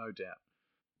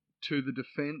 To the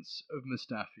defence of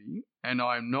Mustafi, and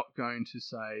I'm not going to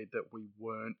say that we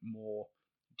weren't more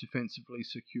defensively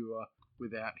secure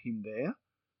without him there.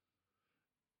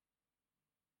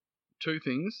 2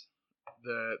 things.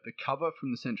 The cover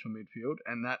from the central midfield,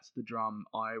 and that's the drum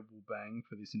I will bang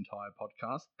for this entire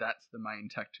podcast. That's the main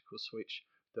tactical switch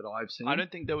that I've seen. I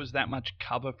don't think there was that much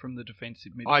cover from the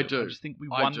defensive midfield. I do. I just think we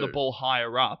won the ball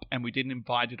higher up, and we didn't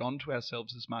invite it onto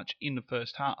ourselves as much in the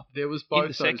first half. There was both. In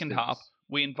the second half,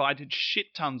 we invited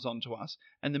shit tons onto us,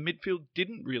 and the midfield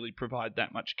didn't really provide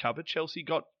that much cover. Chelsea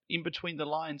got in between the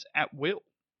lines at will.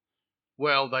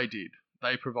 Well, they did.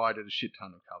 They provided a shit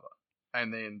ton of cover.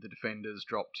 And then the defenders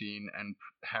dropped in and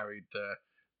harried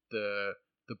the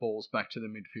balls back to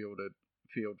the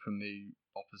field from the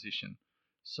opposition.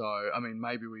 So, I mean,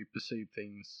 maybe we perceive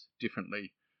things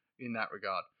differently in that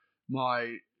regard.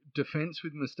 My defence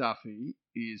with Mustafi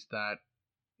is that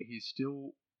he's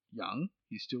still young,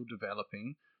 he's still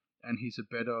developing, and he's a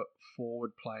better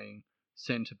forward-playing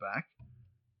centre-back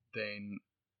than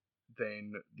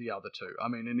the other 2. I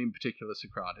mean, and in particular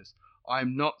Socrates.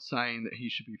 I'm not saying that he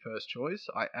should be first choice.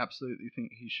 I absolutely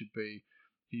think he should be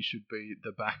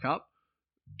the backup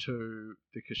to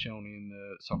the Koscielny and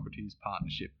the Socrates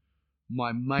partnership.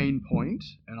 My main point,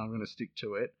 and I'm going to stick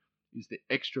to it, is the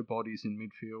extra bodies in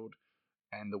midfield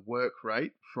and the work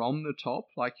rate from the top,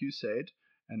 like you said,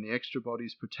 and the extra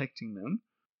bodies protecting them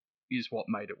is what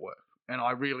made it work. And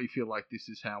I really feel like this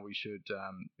is how we should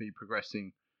be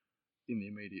progressing in the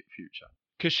immediate future.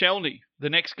 Koscielny, the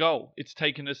next goal. It's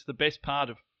taken us the best part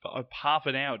of half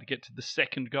an hour to get to the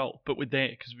second goal, but we're there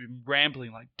because we've been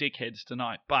rambling like dickheads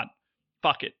tonight. But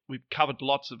fuck it, we've covered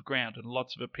lots of ground and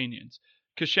lots of opinions.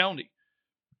 Koscielny,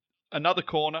 another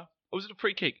corner, Or was it a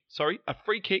free kick? Sorry, a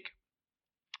free kick.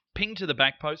 Ping to the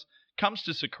back post. Comes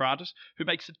to Socrates, who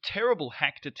makes a terrible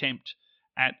hacked attempt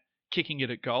at kicking it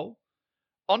at goal.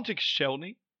 Onto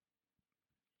Koscielny,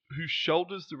 who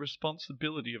shoulders the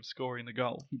responsibility of scoring the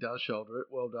goal. He does shoulder it.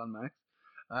 Well done, Max.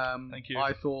 Thank you.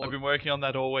 I've been working on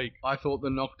that all week. I thought the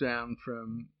knockdown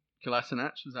from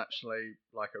Kolasinac was actually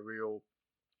like a real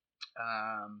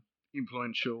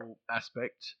influential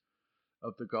aspect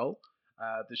of the goal.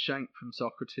 The shank from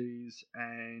Socrates,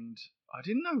 and I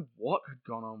didn't know what had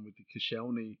gone on with the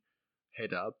Koscielny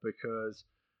header because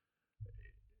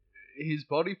his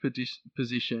body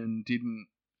position didn't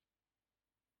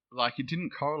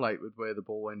correlate with where the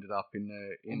ball ended up in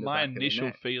the my back of the initial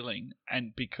net. feeling,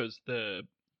 and because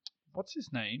what's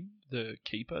his name? The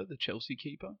keeper, the Chelsea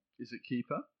keeper? Is it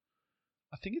keeper?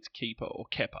 I think it's keeper or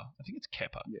Kepa. I think it's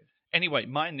Kepa. Yeah. Anyway,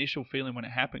 my initial feeling when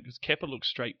it happened, because Kepa looked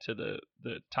straight to the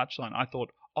touchline, I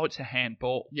thought, oh, it's a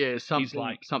handball. Yeah, He's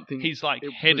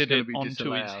headed it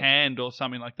onto his hand or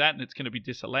something like that, and it's going to be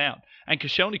disallowed. And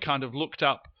Koscielny kind of looked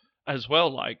up as well,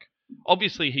 like,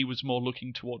 obviously he was more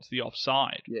looking towards the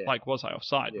offside. Yeah. Like, was I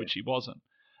offside? Yeah. Which he wasn't.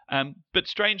 But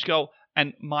strange goal,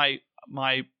 and my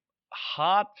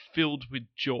heart filled with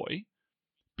joy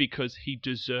because he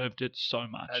deserved it so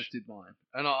much. As did mine.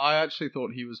 And I actually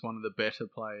thought he was one of the better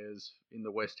players in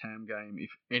the West Ham game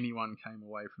if anyone came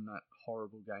away from that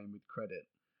horrible game with credit.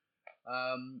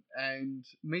 And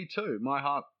me too. My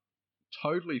heart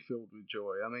totally filled with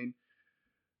joy. I mean,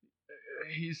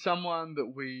 he's someone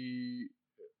that we...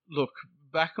 Look,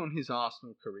 back on his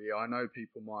Arsenal career, I know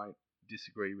people might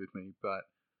disagree with me, but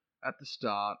at the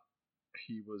start,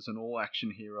 he was an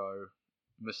all-action hero,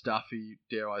 Mustafi,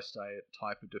 dare I say it,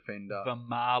 type of defender.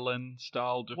 Vermaelen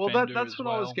style defender. Well, that's what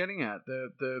I was getting at.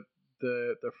 The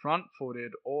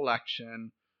front-footed,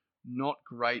 all-action, not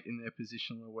great in their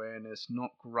positional awareness,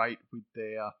 not great with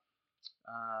their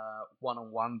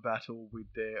one-on-one battle with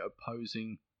their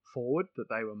opposing forward that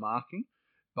they were marking,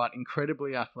 but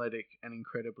incredibly athletic and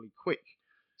incredibly quick.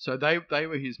 So they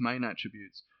were his main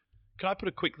attributes. Can I put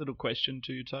a quick little question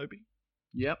to you, Toby?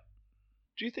 Yep.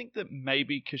 Do you think that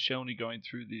maybe Koscielny going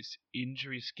through this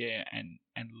injury scare and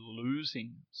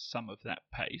losing some of that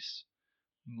pace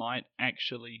might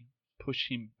actually push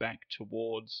him back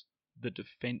towards the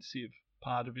defensive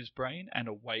part of his brain and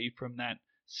away from that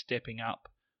stepping up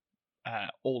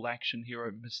all-action hero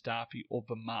Mustafi or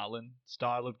Vermaelen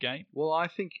style of game? Well, I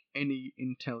think any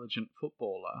intelligent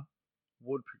footballer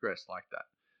would progress like that.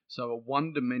 So a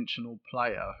one-dimensional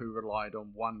player who relied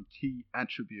on one key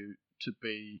attribute to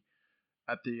be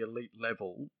at the elite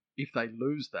level, if they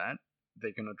lose that,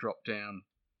 they're going to drop down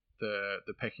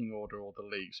the pecking order or the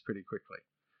leagues pretty quickly.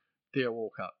 Theo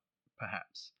Walcott,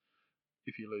 perhaps,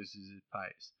 if he loses his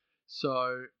pace.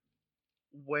 So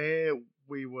where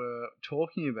we were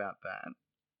talking about that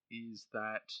is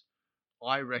that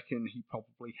I reckon he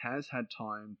probably has had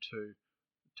time to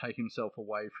take himself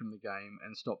away from the game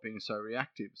and stop being so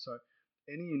reactive. So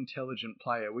any intelligent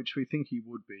player, which we think he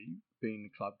would be, being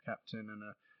the club captain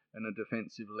and a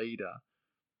defensive leader,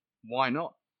 why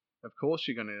not? Of course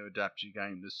you're going to adapt your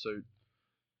game to suit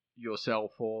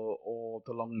yourself or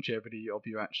the longevity of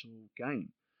your actual game.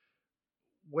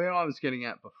 Where I was getting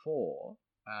at before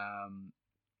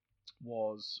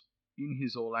was in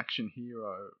his all-action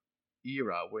hero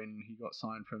era when he got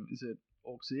signed from, is it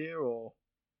Auxerre or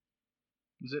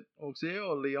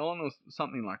Lyon or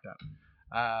something like that?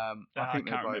 I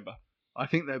can't remember. I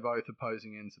think they're both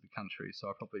opposing ends of the country, so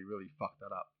I probably really fucked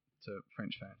that up to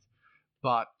French fans.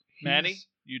 But Manny,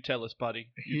 you tell us, buddy.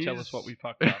 You tell us what we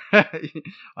fucked up.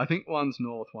 I think one's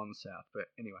north, one's south. But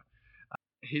anyway,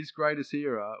 his greatest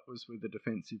era was with the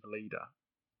defensive leader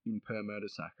in Per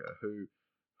Mertesacker,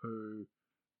 who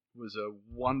was a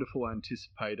wonderful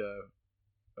anticipator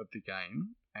of the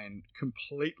game and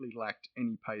completely lacked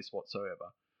any pace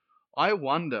whatsoever. I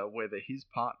wonder whether his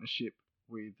partnership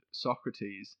with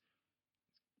Socrates,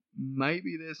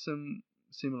 maybe there's some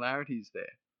similarities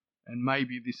there. And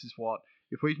maybe this is what,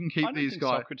 if we can keep these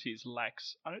guys...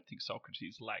 I don't think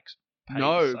Socrates lacks pace.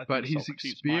 No, I but think his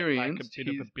Socrates experience... might lack a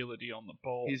bit of ability on the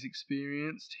ball. He's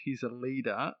experienced, he's a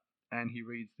leader, and he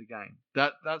reads the game.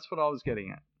 That's what I was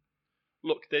getting at.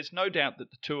 Look, there's no doubt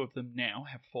that the two of them now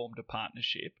have formed a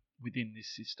partnership within this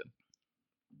system.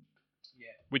 Yeah.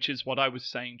 Which is what I was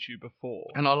saying to you before.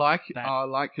 And I like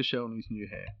Koscielny's new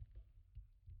hair.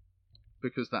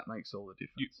 Because that makes all the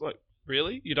difference.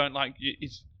 Really? You don't like...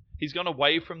 He's gone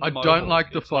away from the mohawk. I don't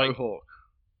like the faux hawk.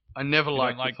 I never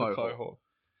liked the faux hawk.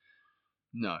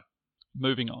 No.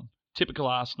 Moving on. Typical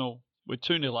Arsenal. We're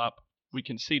 2-0 up. We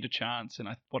concede a chance, and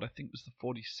what I think was the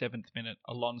 47th minute,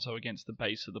 Alonso against the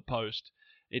base of the post.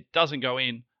 It doesn't go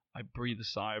in. I breathe a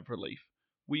sigh of relief.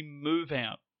 We move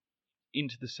out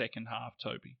into the second half,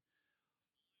 Toby.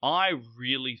 I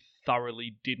really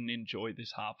thoroughly didn't enjoy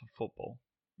this half of football.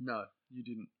 No, you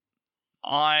didn't.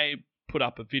 I put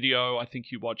up a video. I think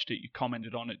you watched it. You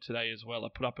commented on it today as well. I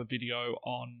put up a video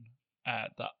on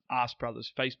the Ask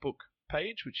Brothers Facebook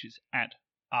page, which is at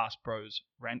Ask Bros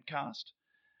Rantcast.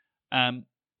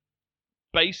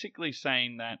 Basically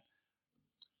saying that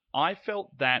I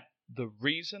felt that the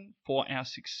reason for our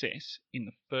success in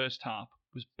the first half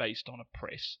was based on a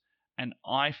press. And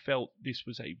I felt this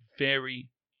was a very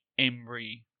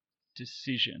Emery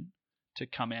decision to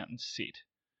come out and sit.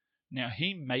 Now,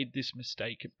 he made this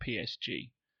mistake at PSG,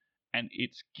 and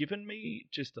it's given me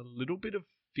just a little bit of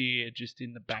fear just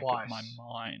in the back of my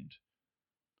mind.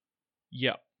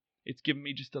 Yep. It's given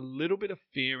me just a little bit of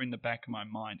fear in the back of my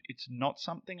mind. It's not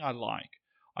something I like.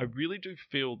 I really do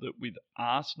feel that with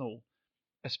Arsenal,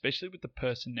 especially with the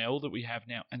personnel that we have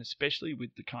now, and especially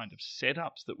with the kind of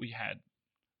setups that we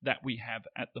have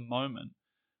at the moment,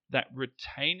 that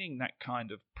retaining that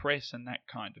kind of press and that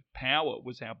kind of power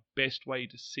was our best way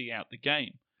to see out the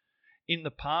game. In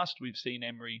the past, we've seen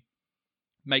Emery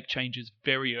make changes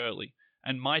very early.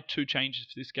 And my 2 changes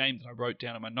for this game that I wrote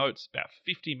down in my notes, about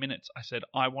 50 minutes, I said,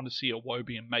 I want to see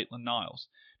Iwobi and Maitland-Niles.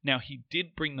 Now, he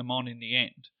did bring them on in the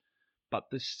end. But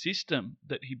the system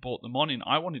that he brought them on in,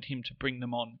 I wanted him to bring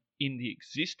them on in the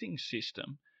existing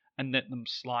system and let them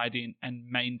slide in and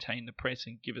maintain the press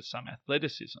and give us some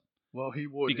athleticism. Well, he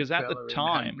would, because if at the Bellerin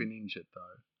time hadn't been injured,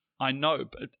 though. I know,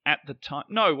 but at the time,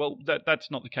 no, well, that's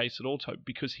not the case at all, Toby,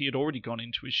 because he had already gone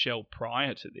into his shell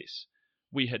prior to this.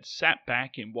 We had sat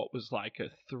back in what was like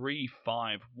a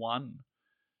 3-5-1,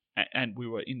 and we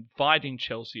were inviting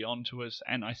Chelsea onto us.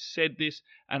 And I said this,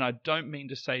 and I don't mean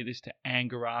to say this to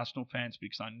anger Arsenal fans,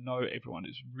 because I know everyone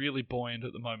is really buoyant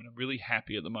at the moment and really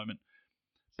happy at the moment.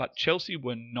 But Chelsea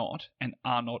were not and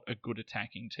are not a good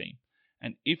attacking team.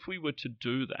 And if we were to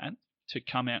do that, to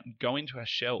come out and go into our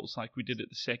shells like we did at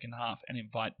the second half and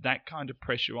invite that kind of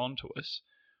pressure onto us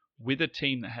with a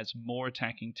team that has more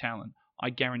attacking talent, I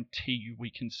guarantee you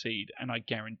we concede, and I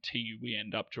guarantee you we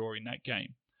end up drawing that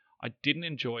game. I didn't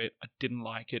enjoy it. I didn't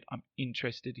like it. I'm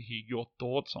interested to hear your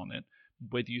thoughts on it,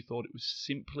 whether you thought it was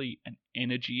simply an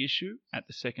energy issue at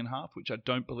the second half, which I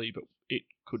don't believe it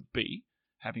could be,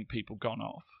 having people gone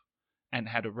off and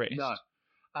had a rest. No.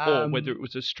 Or whether it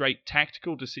was a straight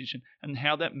tactical decision, and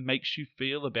how that makes you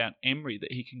feel about Emery,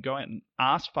 that he can go out and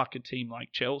ass fuck a team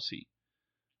like Chelsea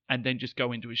and then just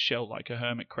go into his shell like a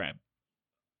hermit crab.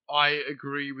 I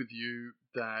agree with you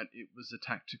that it was a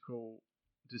tactical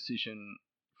decision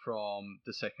from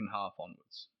the second half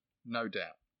onwards. No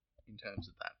doubt in terms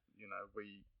of that. You know,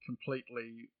 we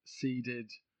completely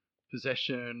ceded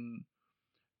possession,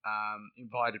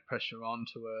 invited pressure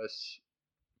onto us,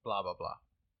 blah, blah, blah.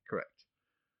 Correct.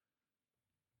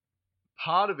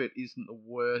 Part of it isn't the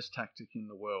worst tactic in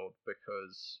the world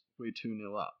because we're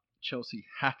 2-0 up. Chelsea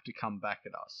have to come back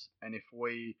at us. And if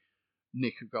we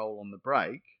nick a goal on the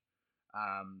break,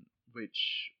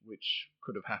 which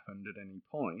could have happened at any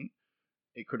point,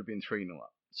 it could have been 3-0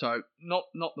 up. So not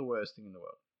the worst thing in the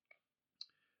world.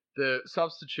 The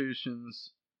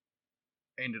substitutions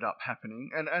ended up happening,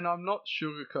 and I'm not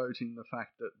sugarcoating the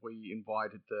fact that we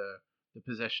invited the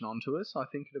possession onto us. I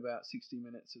think at about 60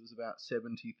 minutes it was about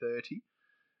 70-30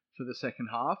 for the second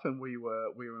half, and we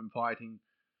were inviting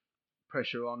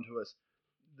pressure onto us.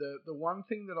 The one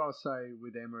thing that I'll say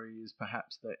with Emery is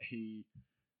perhaps that he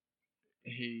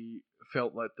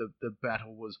felt like the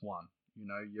battle was won. You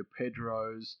know, your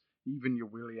Pedros, even your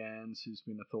Willians, who's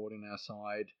been a thorn in our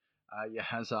side, your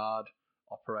Hazard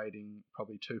operating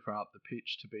probably too far up the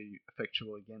pitch to be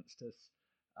effectual against us.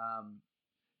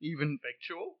 Even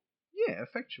Effectual? Yeah,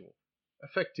 effectual.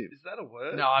 Effective. Is that a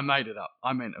word? No, I made it up.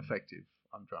 I meant effective.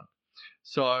 I'm drunk.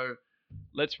 So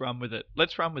Let's run with it.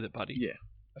 Let's run with it, buddy. yeah,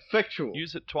 effectual.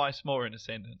 Use it twice more in a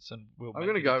sentence, and we'll. I'm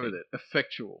going to go with it.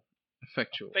 Effectual.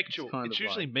 Effectual. Effectual. It's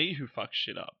usually like... me who fucks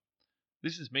shit up.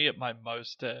 This is me at my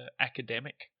most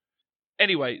academic.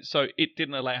 Anyway, so it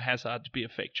didn't allow Hazard to be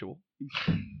effectual.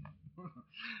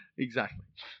 Exactly.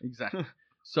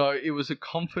 So it was a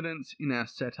confidence in our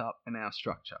setup and our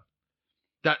structure.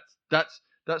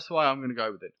 That's why I'm going to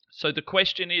go with it. So the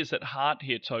question is at heart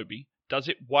here, Toby, does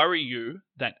it worry you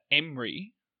that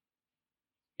Emery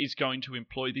is going to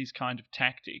employ these kind of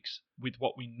tactics with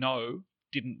what we know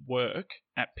didn't work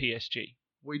at PSG?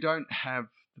 We don't have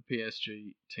the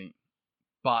PSG team,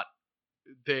 but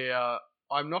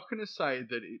I'm not going to say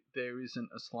that there isn't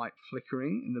a slight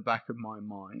flickering in the back of my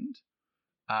mind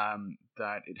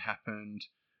that it happened.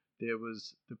 There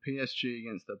was the PSG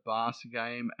against the Barca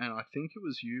game, and I think it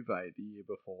was Juve the year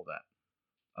before that.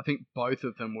 I think both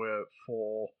of them were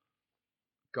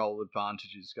 4-goal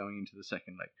advantages going into the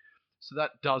second leg. So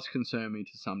that does concern me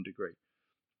to some degree.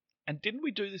 And didn't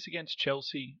we do this against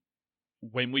Chelsea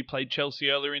when we played Chelsea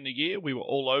earlier in the year? We were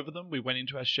all over them. We went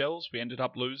into our shells. We ended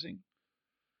up losing.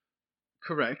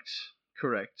 Correct.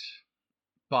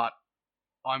 But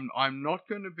I'm not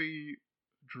going to be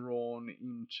drawn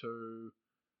into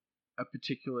a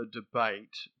particular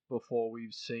debate before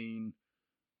we've seen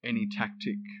any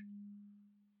tactical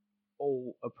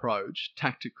approach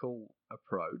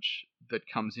that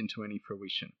comes into any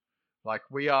fruition. Like,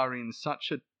 we are in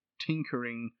such a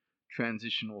tinkering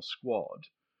transitional squad.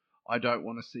 I don't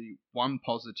want to see one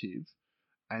positive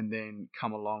and then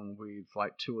come along with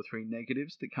like 2 or 3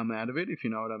 negatives that come out of it, if you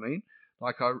know what I mean.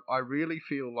 Like, I really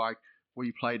feel like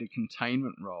we played a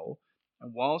containment role,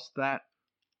 and whilst that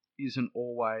isn't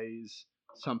always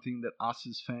something that us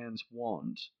as fans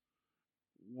want,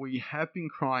 we have been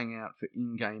crying out for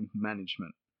in-game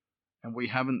management, and we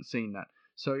haven't seen that.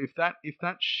 So if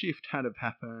that shift had have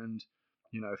happened,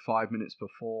 5 minutes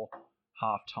before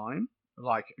half time,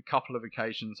 like a couple of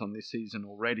occasions on this season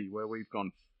already where we've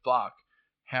gone, fuck,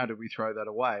 how do we throw that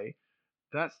away?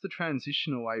 That's the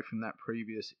transition away from that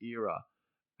previous era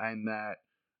and that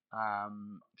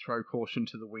throw caution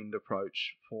to the wind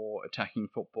approach for attacking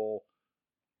football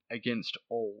against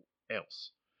all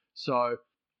else. So,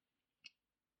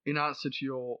 in answer to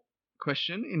your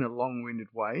question, in a long-winded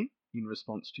way, in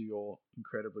response to your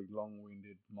incredibly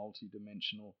long-winded,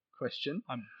 multi-dimensional question,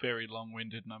 I'm very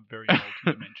long-winded and I'm very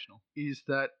multi-dimensional. Is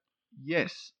that,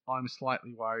 yes, I'm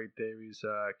slightly worried there is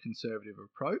a conservative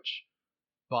approach,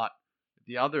 but at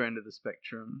the other end of the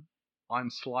spectrum, I'm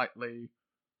slightly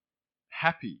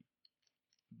happy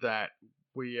that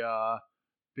we are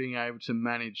being able to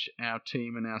manage our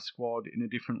team and our squad in a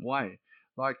different way.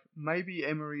 Like, maybe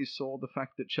Emery saw the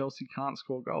fact that Chelsea can't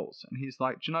score goals, and he's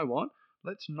like, do you know what?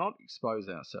 Let's not expose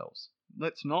ourselves.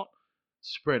 Let's not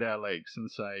spread our legs and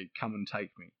say, come and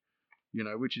take me,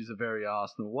 which is a very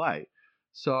Arsenal way.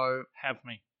 So, have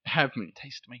me.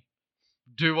 Taste me.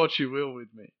 Do what you will with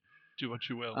me. Do what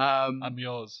you will. I'm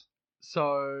yours.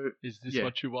 So, is this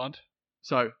what you want?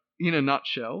 So, in a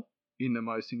nutshell, in the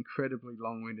most incredibly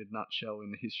long-winded nutshell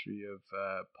in the history of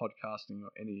podcasting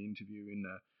or any interview in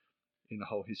the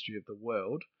whole history of the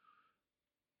world,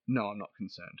 no, I'm not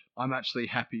concerned. I'm actually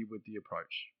happy with the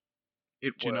approach.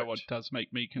 Do you know what does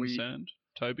make me concerned,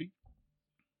 Toby?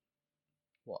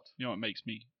 What? You know what makes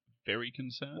me very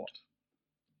concerned? What?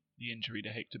 The injury to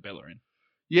Hector Bellerin.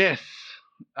 Yes.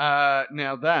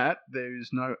 Now that, there is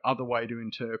no other way to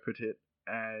interpret it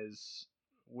as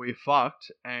we're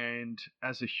fucked, and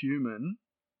as a human,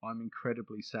 I'm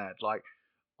incredibly sad. Like,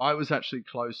 I was actually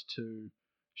close to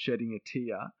shedding a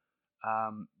tear.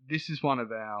 This is one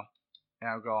of our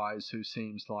guys who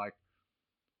seems like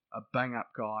a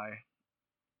bang-up guy,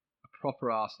 a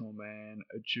proper Arsenal man,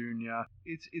 a junior.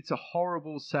 It's a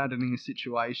horrible, saddening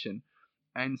situation,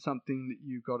 and something that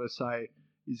you've got to say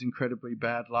is incredibly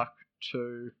bad luck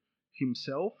to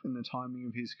himself in the timing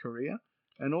of his career,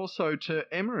 and also to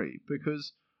Emery,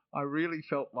 because I really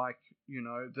felt like,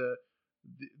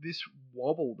 this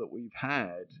wobble that we've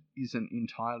had isn't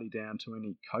entirely down to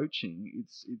any coaching.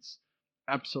 It's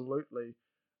absolutely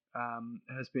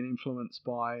has been influenced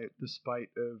by the spate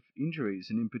of injuries,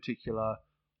 and in particular,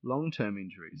 long-term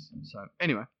injuries. So,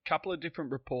 anyway. Couple of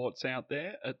different reports out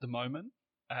there at the moment.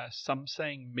 Some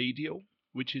saying medial,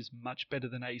 which is much better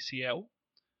than ACL.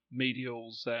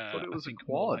 Medial's, I think,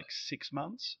 more like 6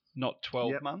 months, not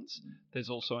 12 months. There's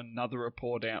also another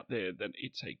report out there that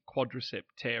it's a quadricep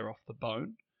tear off the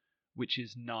bone, which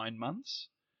is 9 months,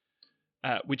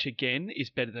 which again is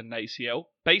better than an ACL.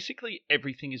 Basically,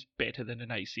 everything is better than an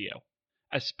ACL,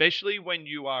 especially when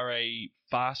you are a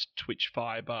fast twitch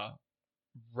fiber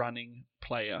running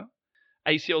player.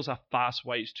 ACLs are fast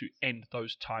ways to end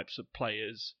those types of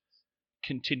players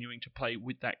continuing to play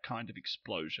with that kind of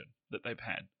explosion that they've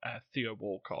had. Theo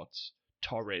Walcott's,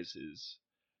 Torres's,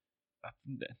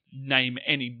 name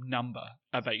any number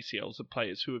of ACLs of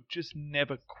players who have just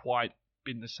never quite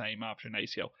been the same after an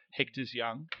ACL. Hector's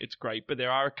young, it's great, but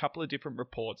there are a couple of different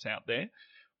reports out there.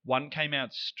 One came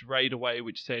out straight away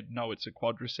which said, no, it's a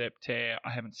quadricep tear.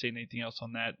 I haven't seen anything else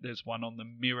on that. There's one on the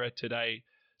Mirror today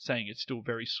saying it's still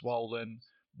very swollen.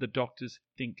 The doctors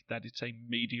think that it's a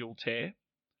medial tear,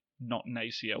 not an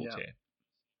ACL tear.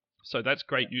 So that's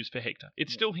great news for Hector.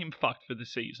 It's still him fucked for the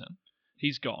season.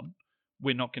 He's gone.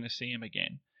 We're not going to see him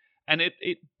again. And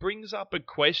it brings up a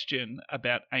question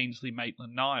about Ainsley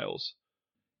Maitland-Niles.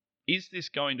 Is this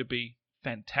going to be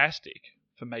fantastic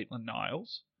for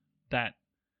Maitland-Niles that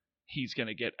he's going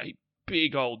to get a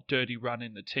big old dirty run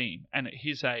in the team? And at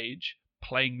his age,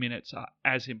 playing minutes are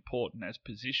as important as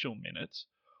positional minutes?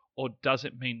 Or does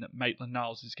it mean that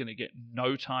Maitland-Niles is going to get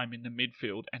no time in the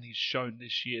midfield, and he's shown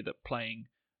this year that playing,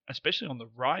 especially on the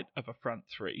right of a front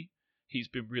three, he's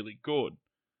been really good?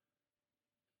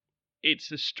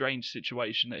 It's a strange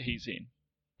situation that he's in.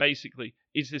 Basically,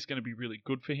 is this going to be really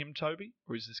good for him, Toby,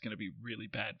 or is this going to be really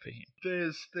bad for him?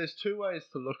 There's two ways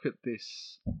to look at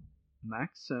this,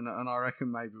 Max, and I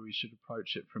reckon maybe we should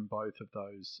approach it from both of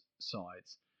those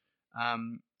sides.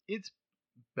 It's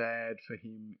bad for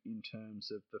him in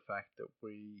terms of the fact that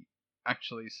we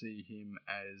actually see him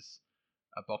as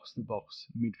a box-to-box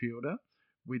midfielder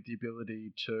with the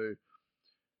ability to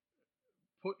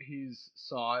put his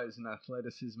size and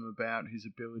athleticism about his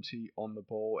ability on the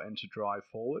ball and to drive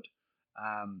forward.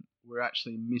 We're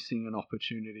actually missing an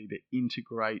opportunity to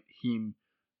integrate him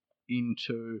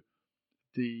into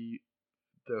the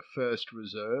first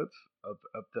reserve of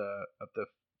the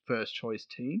first choice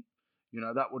team.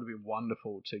 That would have been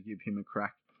wonderful to give him a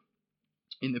crack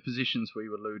in the positions we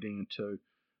were alluding to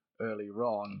earlier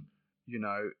on,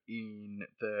 in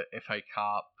the FA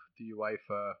Cup, the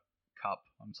UEFA Cup,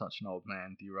 I'm such an old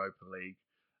man, the Europa League,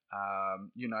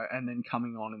 and then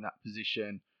coming on in that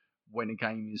position when a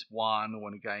game is won or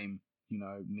when a game,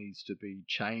 needs to be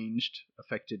changed,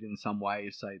 affected in some way,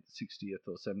 say the 60th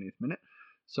or 70th minute.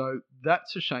 So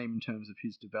that's a shame in terms of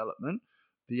his development.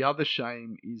 The other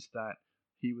shame is that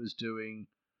he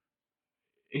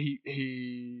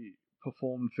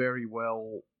performed very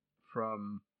well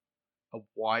from a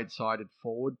wide-sided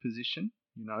forward position,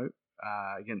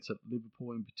 against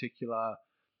Liverpool in particular,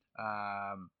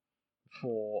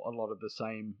 for a lot of the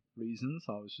same reasons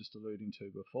I was just alluding to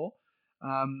before.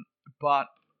 But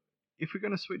if we're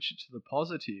going to switch it to the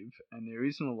positive, and there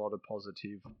isn't a lot of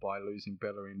positive by losing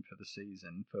Bellerin for the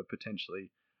season for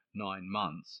potentially 9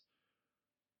 months,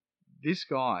 this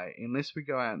guy, unless we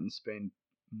go out and spend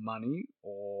money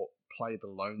or play the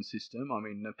loan system, I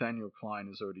mean, Nathaniel Klein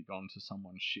has already gone to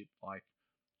someone shit like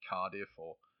Cardiff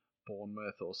or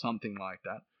Bournemouth or something like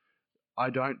that.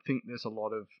 I don't think there's a lot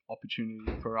of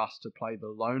opportunity for us to play the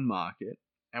loan market,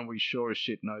 and we sure as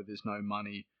shit know there's no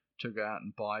money to go out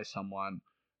and buy someone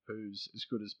who's as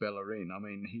good as Bellerin. I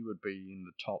mean, he would be in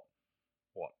the top,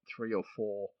 3 or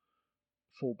 4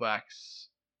 fullbacks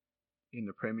in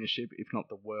the Premiership, if not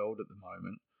the world at the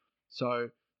moment. So,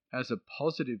 as a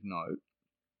positive note,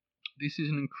 this is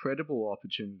an incredible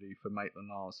opportunity for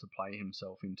Maitland-Niles to play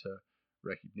himself into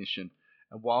recognition.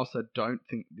 And whilst I don't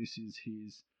think this is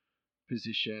his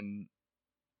position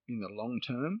in the long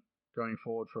term going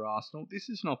forward for Arsenal, this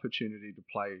is an opportunity to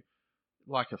play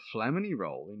like a Flamini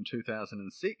role in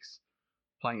 2006,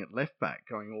 playing at left back,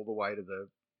 going all the way to the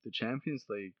Champions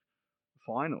League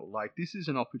final. Like, this is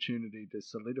an opportunity to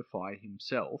solidify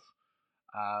himself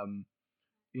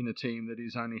in a team that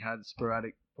he's only had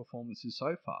sporadic performances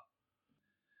so far.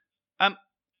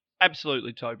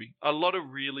 Absolutely, Toby. A lot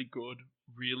of really good,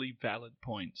 really valid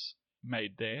points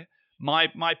made there.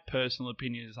 My personal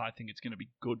opinion is I think it's going to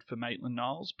be good for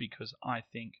Maitland-Niles, because I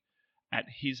think at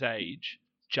his age,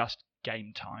 just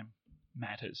game time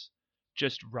matters.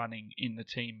 Just running in the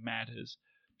team matters.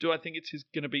 Do I think it's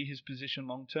going to be his position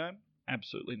long term?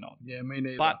 Absolutely not. Yeah, me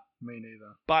neither. Me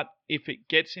neither. But if it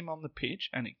gets him on the pitch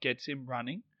and it gets him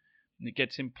running and it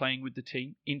gets him playing with the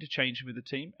team, interchanging with the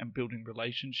team and building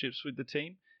relationships with the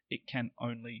team, it can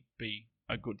only be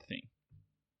a good thing.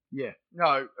 Yeah,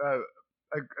 no,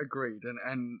 agreed.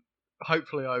 And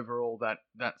hopefully overall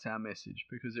that's our message,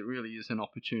 because it really is an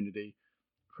opportunity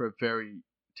for a very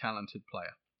talented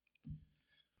player.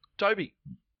 Toby,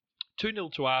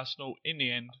 2-0 to Arsenal in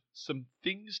the end. Some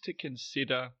things to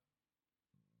consider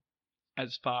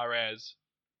as far as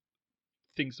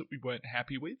things that we weren't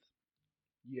happy with.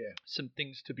 Yeah. Some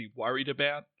things to be worried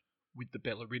about with the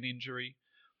Bellerin injury.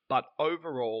 But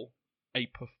overall, a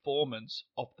performance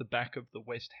off the back of the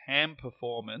West Ham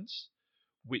performance,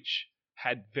 which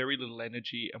had very little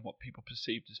energy and what people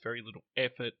perceived as very little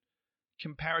effort.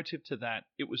 Comparative to that,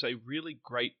 it was a really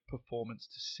great performance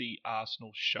to see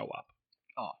Arsenal show up.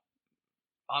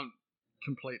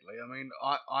 Completely. I mean,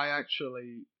 I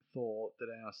actually thought that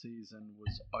our season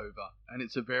was over, and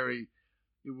it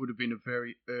would have been a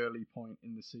very early point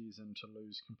in the season to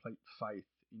lose complete faith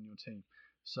in your team.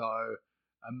 So,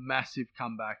 a massive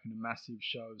comeback and a massive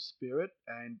show of spirit,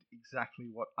 and exactly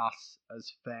what us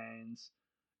as fans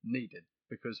needed.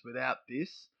 Because without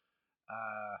this,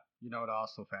 you know what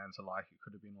Arsenal fans are like. It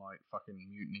could have been like fucking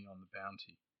Mutiny on the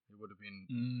Bounty. It would have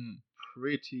been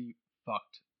pretty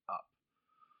fucked up.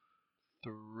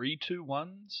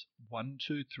 3-2-1s,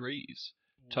 1-2-3s.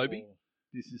 Toby,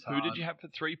 this is hard. Who did you have for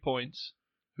 3 points?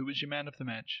 Who was your man of the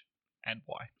match? and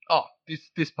why? Oh,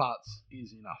 this part's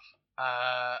easy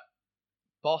enough.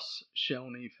 Boss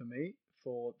Shelny for me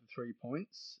for the 3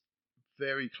 points.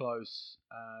 Very close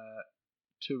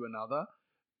to another,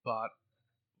 but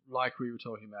like we were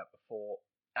talking about before,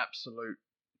 absolute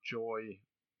joy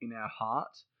in our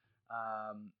heart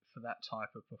for that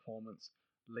type of performance.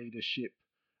 Leadership,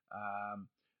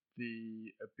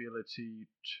 the ability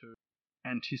to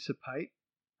anticipate.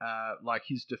 Like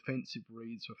his defensive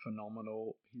reads were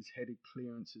phenomenal. His headed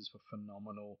clearances were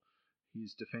phenomenal.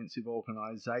 His defensive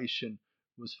organisation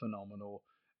was phenomenal.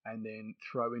 And then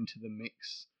throw into the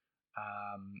mix,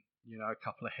 a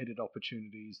couple of headed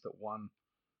opportunities that one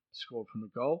scored from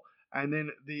a goal. And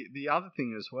then the other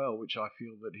thing as well, which I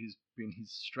feel that has been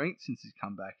his strength since he's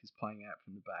come back, is playing out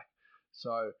from the back.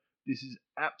 So this is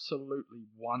absolutely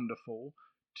wonderful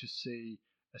to see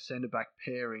a centre-back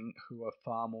pairing who are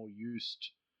far more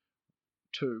used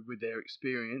to, with their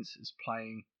experience, is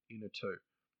playing in a two.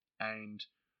 And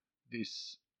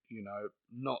this,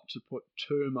 not to put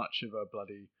too much of a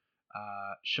bloody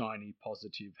shiny,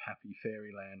 positive, happy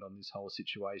fairyland on this whole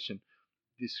situation,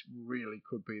 this really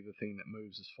could be the thing that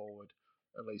moves us forward,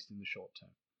 at least in the short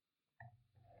term.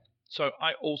 So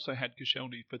I also had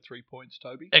Koscielny for 3 points,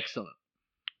 Toby. Excellent.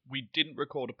 We didn't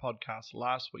record a podcast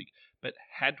last week, but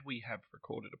had we have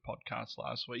recorded a podcast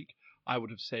last week, I would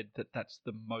have said that that's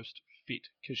the most fit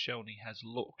Koscielny has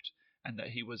looked, and that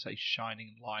he was a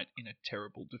shining light in a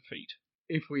terrible defeat.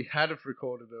 If we had have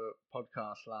recorded a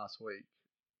podcast last week,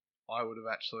 I would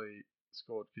have actually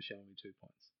scored Koscielny 2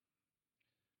 points.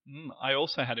 I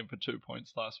also had him for 2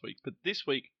 points last week, but this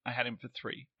week I had him for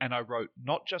 3, and I wrote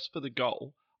not just for the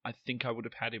goal, I think I would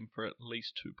have had him for at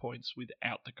least 2 points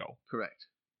without the goal. Correct.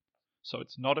 So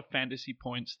it's not a fantasy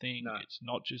points thing. No. It's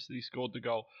not just that he scored the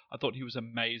goal. I thought he was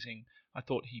amazing. I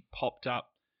thought he popped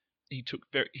up. He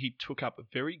took up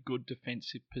very good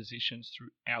defensive positions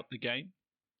throughout the game.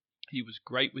 He was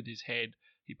great with his head.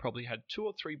 He probably had 2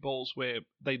 or 3 balls where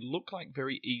they look like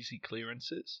very easy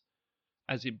clearances,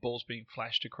 as in balls being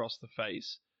flashed across the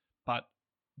face. But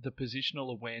the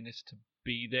positional awareness to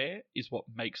be there is what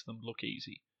makes them look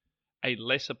easy. A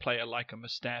lesser player like a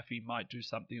Mustafi might do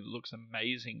something that looks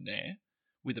amazing there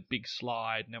with a big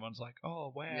slide, and everyone's like,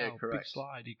 oh, wow, Yeah, big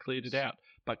slide, he cleared it out.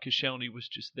 But Koscielny was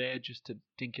just there just to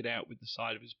dink it out with the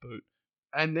side of his boot.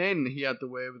 And then he had the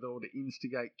wherewithal to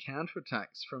instigate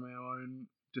counterattacks from our own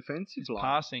defensive line.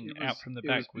 Passing out from the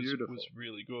back was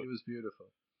really good. It was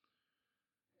beautiful.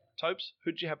 Topes,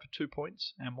 who'd you have for 2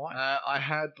 points and why? I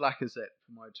had Lacazette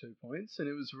for my 2 points, and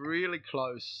it was really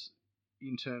close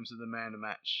in terms of the man of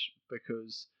match,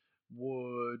 because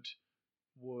would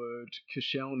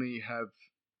Koscielny have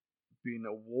been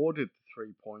awarded the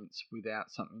 3 points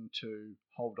without something to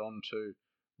hold on to,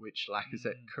 which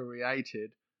Lacazette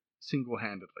created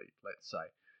single-handedly, let's say.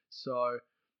 So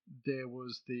there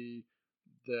was the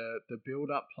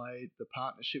build-up play, the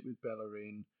partnership with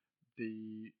Bellerin,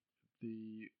 the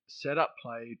setup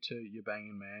play to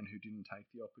Yabangan Man, who didn't take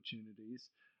the opportunities,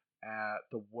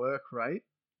 the work rate,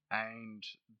 and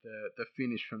the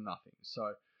finish from nothing.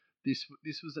 So this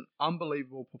was an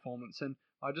unbelievable performance, and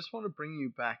I just want to bring you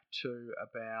back to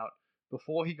about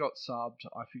before he got subbed.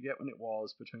 I forget when it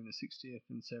was, between the 60th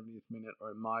and 70th minute, or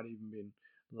it might even been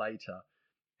later.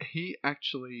 He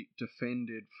actually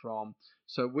defended from.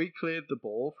 So we cleared the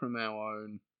ball from our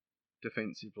own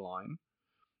defensive line.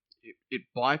 It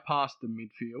bypassed the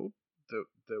midfield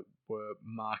that were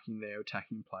marking their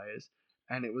attacking players,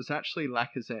 and it was actually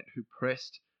Lacazette who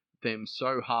pressed them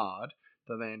so hard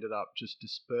that they ended up just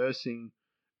dispersing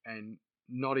and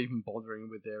not even bothering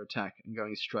with their attack and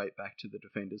going straight back to the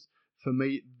defenders. For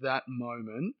me, that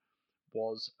moment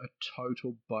was a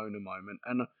total boner moment.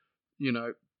 And,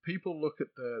 people look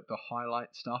at the highlight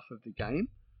stuff of the game,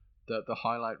 the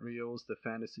highlight reels, the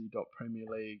fantasy.premier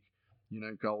league,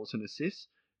 goals and assists.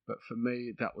 But for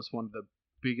me, that was one of the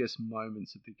biggest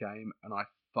moments of the game, and I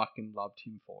fucking loved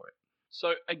him for it.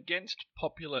 So, against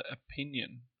popular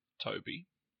opinion, Toby,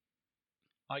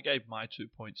 I gave my 2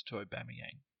 points to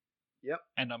Aubameyang. Yep.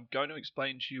 And I'm going to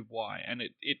explain to you why. And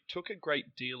it took a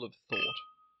great deal of thought.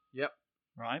 Yep.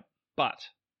 Right? But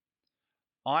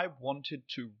I wanted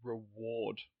to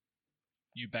reward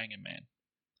Yabangan Man.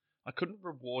 I couldn't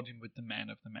reward him with the man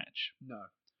of the match. No.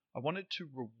 I wanted to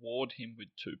reward him with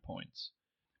 2 points.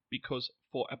 Because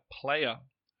for a player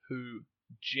who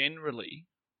generally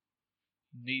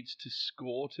needs to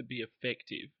score to be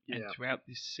effective, and throughout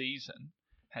this season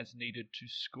has needed to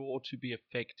score to be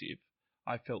effective,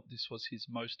 I felt this was his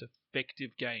most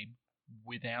effective game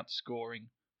without scoring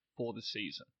for the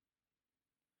season.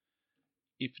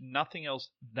 If nothing else,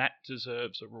 that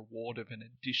deserves a reward of an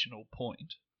additional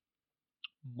point.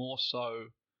 more so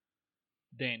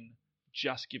than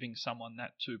just giving someone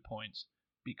that 2 points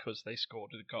because they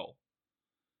scored a goal.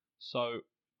 So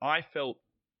I felt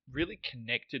really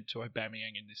connected to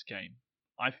Aubameyang in this game.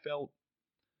 I felt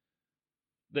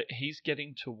that he's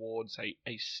getting towards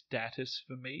a status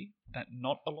for me that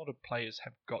not a lot of players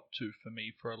have got to for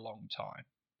me for a long time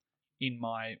in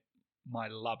my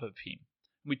love of him.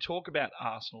 We talk about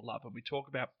Arsenal love and we talk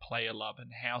about player love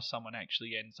and how someone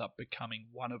actually ends up becoming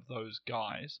one of those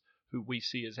guys who we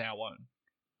see as our own.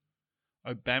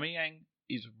 Aubameyang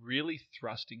is really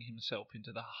thrusting himself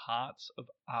into the hearts of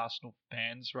Arsenal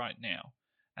fans right now,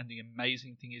 and the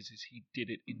amazing thing is he did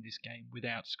it in this game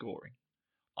without scoring.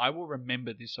 I will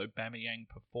remember this Aubameyang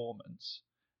performance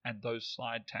and those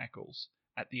slide tackles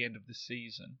at the end of the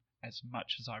season as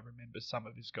much as I remember some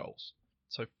of his goals.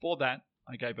 So for that,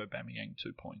 I gave Aubameyang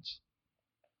 2 points.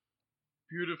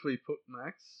 Beautifully put,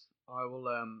 Max. I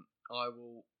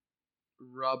will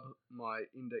rub my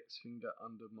index finger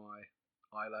under my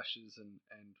eyelashes and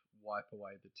wipe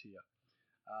away the tear.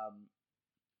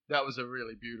 That was a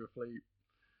really beautifully,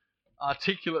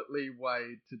 articulately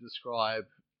way to describe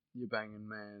your banging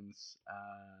man's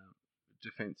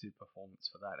defensive performance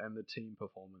for that and the team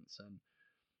performance. And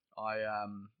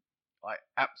I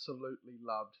absolutely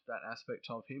loved that aspect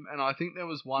of him. And I think there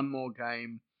was one more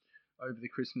game over the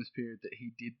Christmas period that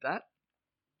he did that.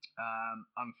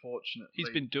 Unfortunately, he's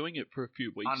been doing it for a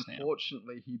few weeks now.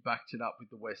 Unfortunately, he backed it up with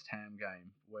the West Ham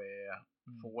game, where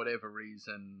for whatever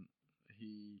reason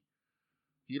he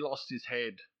lost his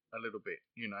head a little bit.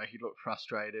 You know, he looked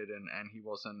frustrated and he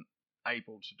wasn't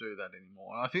able to do that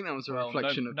anymore. And I think that was a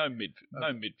reflection of no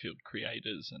midfield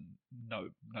creators and no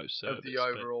service of the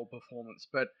overall performance.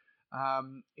 But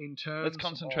in terms, let's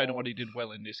concentrate on what he did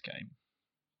well in this game.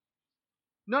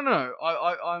 No.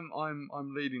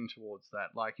 I'm leading towards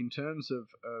that. Like in terms of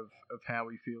how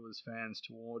we feel as fans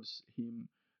towards him,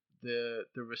 the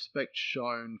respect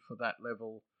shown for that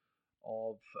level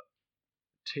of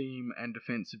team and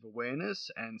defensive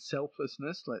awareness and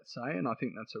selflessness, let's say, and I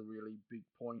think that's a really big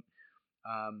point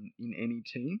in any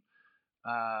team.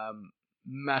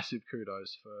 Massive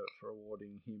kudos for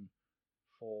awarding him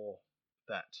for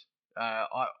that.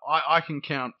 I can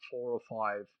count 4 or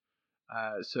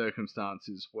 5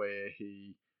 circumstances where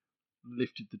he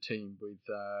lifted the team with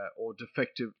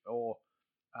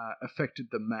affected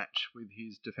the match with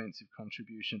his defensive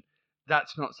contribution.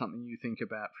 That's not something you think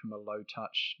about from a low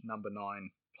touch number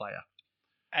 9 player.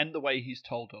 And the way he's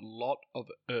told a lot of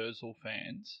Ozil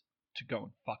fans to go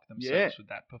and fuck themselves with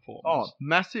that performance. Oh,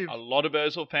 massive. A lot of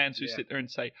Ozil fans who sit there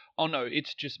and say, oh no,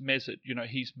 it's just Mesut,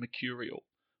 he's mercurial.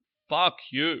 Fuck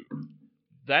you.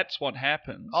 That's what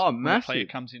happens when a player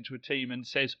comes into a team and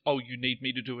says, oh, you need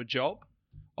me to do a job?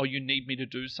 Oh, you need me to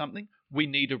do something? We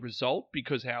need a result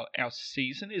because our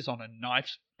season is on a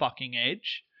knife's fucking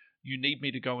edge. You need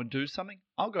me to go and do something?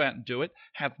 I'll go out and do it.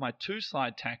 Have my 2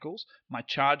 slide tackles, my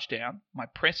charge down, my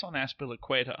press on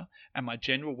Azpilicueta, and my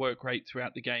general work rate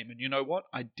throughout the game. And you know what?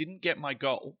 I didn't get my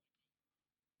goal,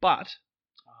 but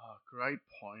great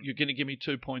point. You're going to give me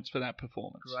 2 points for that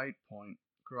performance.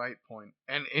 Great point.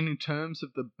 And in terms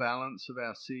of the balance of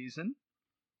our season,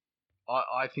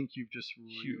 I think you've just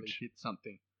really hit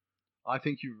something. I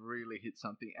think you've really hit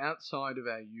something outside of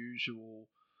our usual.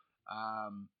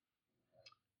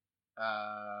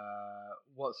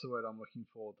 What's the word I'm looking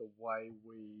for? The way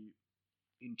we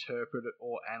interpret it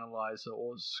or analyze it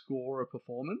or score a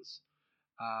performance.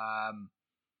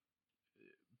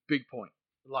 Big point.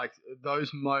 Like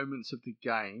those moments of the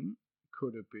game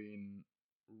could have been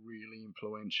really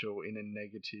influential in a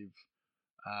negative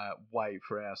way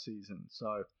for our season.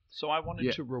 So I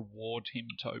wanted to reward him,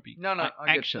 Toby. No, I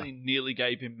actually nearly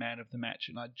gave him man of the match,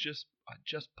 and I just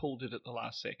pulled it at the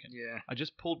last second. Yeah. I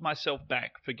just pulled myself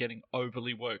back for getting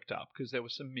overly worked up because there were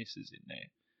some misses in there.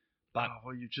 But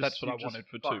that's what I wanted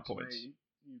for 2 points.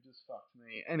 You just fucked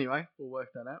me. Anyway, we'll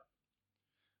work that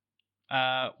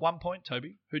out. 1 point,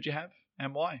 Toby. Who'd you have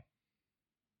and why?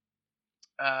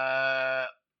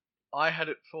 I had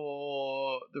it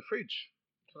for the fridge,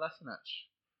 Kolasinac.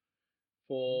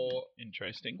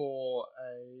 Interesting. For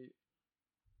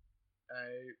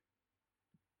a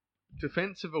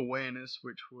defensive awareness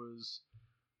which was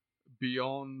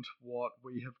beyond what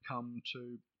we have come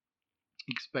to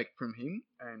expect from him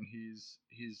and his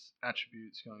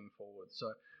attributes going forward.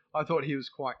 So I thought he was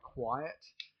quite quiet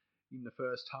in the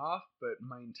first half, but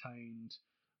maintained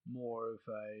more of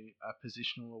a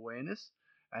positional awareness.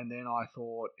 And then I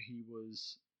feel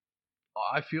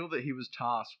that he was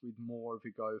tasked with more of a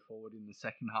go forward in the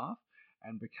second half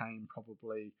and became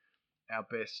probably our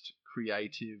best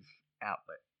creative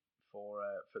outlet for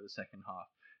the second half.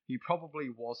 He probably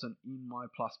wasn't in my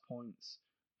plus points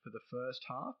for the first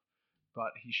half,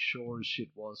 but he sure as shit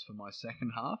was for my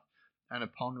second half. And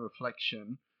upon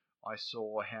reflection, I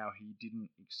saw how he didn't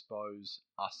expose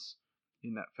us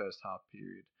in that first half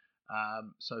period.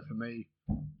 So for me,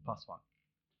 +1.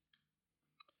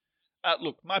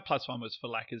 Look, my +1 was for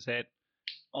Lacazette.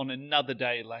 On another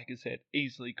day, Lacazette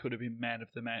easily could have been man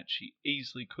of the match. He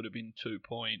easily could have been 2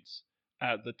 points.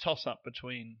 The toss-up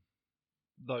between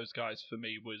those guys for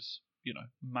me was,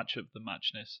 much of the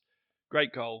muchness.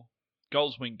 Great goal.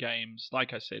 Goals win games.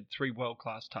 Like I said, 3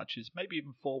 world-class touches, maybe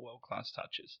even 4 world-class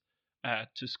touches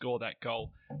to score that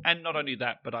goal. And not only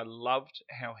that, but I loved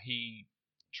how he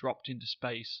dropped into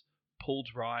space, pulled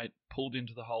right, pulled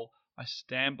into the hole. I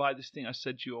stand by this thing I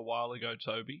said to you a while ago,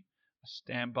 Toby. I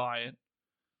stand by it.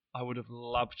 I would have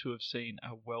loved to have seen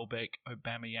a Welbeck,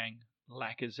 Aubameyang,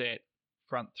 Lacazette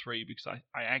front three because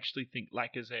I actually think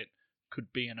Lacazette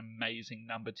could be an amazing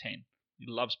number 10. He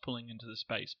loves pulling into the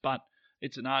space, but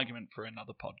it's an argument for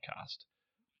another podcast.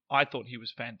 I thought he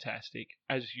was fantastic,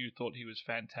 as you thought he was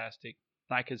fantastic.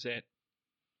 Lacazette,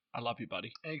 I love you,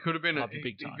 buddy. And he could have been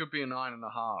big time. He could be a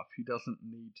 9.5. He doesn't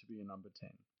need to be a number 10.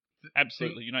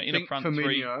 Absolutely. In a front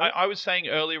three. I was saying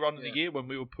earlier on in the year when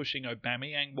we were pushing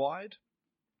Aubameyang wide,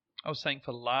 I was saying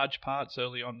for large parts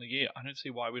early on in the year, I don't see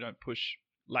why we don't push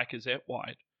Lacazette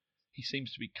wide. He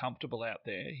seems to be comfortable out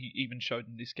there. He even showed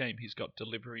in this game he's got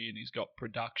delivery and he's got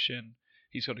production.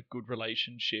 He's got a good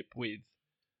relationship with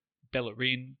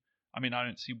Bellerin. I mean, I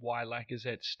don't see why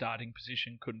Lacazette's starting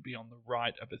position couldn't be on the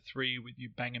right of a 3 with you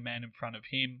bang a man in front of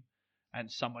him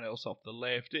and someone else off the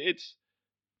left.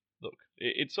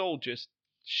 It's all just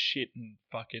shit and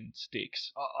fucking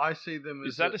sticks. I see them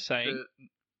as... Is that a saying?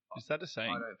 Is that a saying?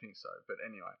 I don't think so, but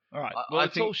anyway. All right. Well,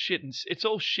 it's all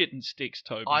shit and sticks,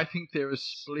 Toby. I think there is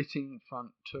splitting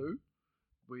front 2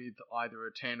 with either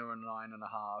a 10 or a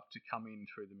 9.5 to come in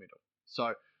through the middle.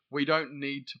 So we don't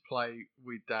need to play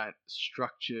with that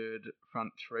structured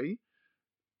front 3.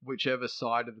 Whichever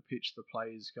side of the pitch the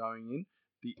play is going in,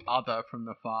 the other from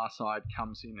the far side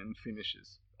comes in and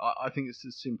finishes. I think it's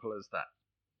as simple as that.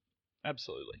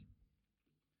 Absolutely.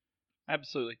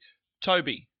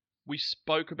 Toby, we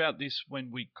spoke about this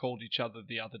when we called each other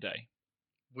the other day.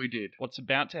 We did. What's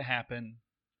about to happen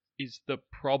is the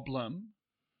problem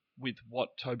with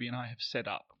what Toby and I have set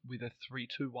up with a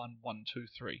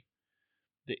 3-2-1-1-2-3.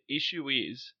 The issue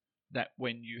is that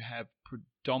when you have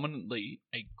predominantly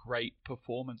a great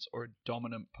performance or a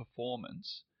dominant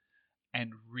performance,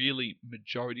 and really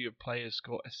majority of players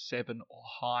score a 7 or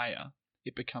higher,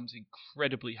 it becomes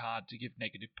incredibly hard to give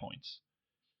negative points.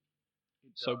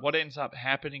 So what ends up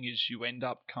happening is you end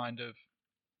up kind of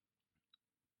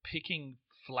picking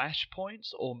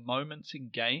flashpoints or moments in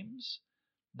games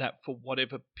that for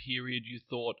whatever period you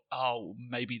thought, oh,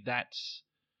 maybe that's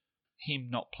him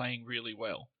not playing really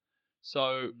well.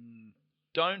 So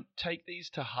don't take these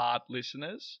to heart,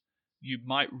 listeners. You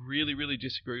might really, really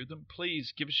disagree with them.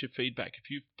 Please give us your feedback. If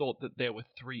you thought that there were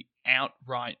 3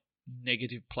 outright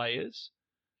negative players,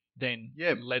 then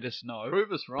let us know.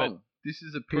 Prove us wrong. This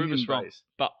is opinion-based.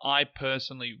 But I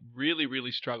personally really,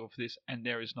 really struggle for this, and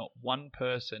there is not one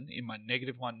person in my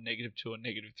 -1, -2, or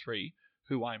 -3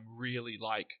 who I'm really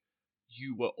like,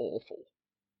 you were awful.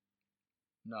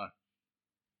 No.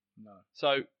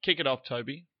 So, kick it off,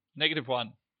 Toby.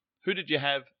 -1. Who did you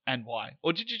have and why?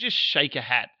 Or did you just shake a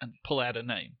hat and pull out a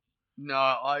name? No,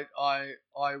 I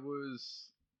was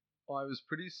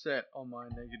pretty set on my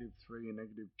 -3 and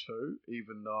 -2,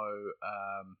 even though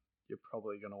you're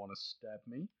probably going to want to stab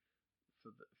me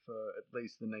for at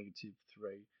least the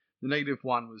 -3. The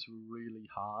 -1 was really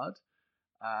hard.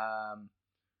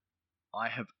 I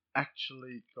have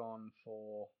actually gone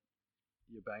for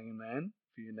your banging man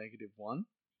for your -1.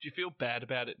 Do you feel bad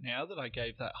about it now that I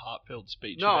gave that heartfelt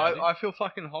speech? No, I feel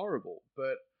fucking horrible.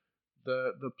 But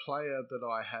the player that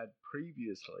I had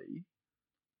previously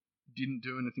didn't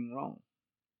do anything wrong.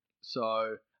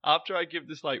 So after I give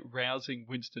this rousing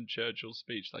Winston Churchill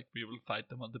speech, we will fight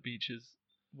them on the beaches.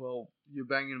 Well, your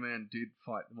banging man did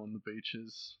fight them on the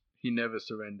beaches. He never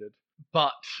surrendered.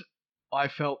 But I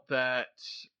felt that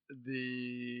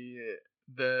the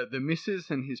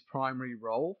misses and his primary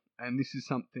role, and this is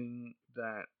something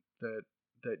that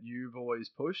you've always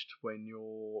pushed when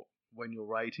you're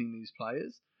rating these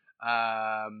players.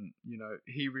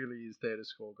 He really is there to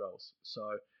score goals.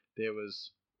 So there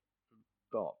was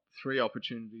 3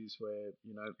 opportunities where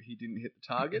he didn't hit the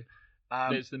target.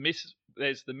 There's the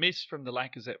miss from the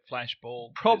Lacazette flash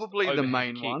ball. Probably the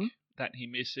main one that he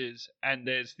misses, and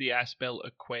there's the Aspel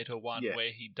Equator one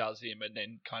where he does him and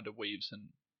then kind of weaves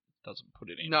and doesn't put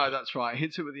it in. No, that's right.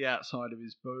 Hits it with the outside of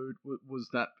his boot. Was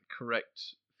that the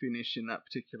correct finish in that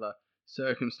particular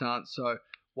circumstance. So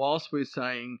whilst we're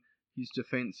saying his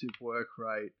defensive work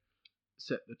rate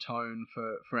set the tone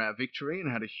for our victory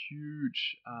and had a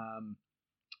huge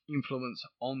influence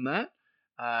on that,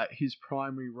 his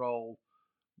primary role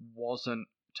wasn't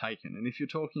taken. And if you're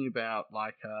talking about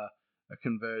like a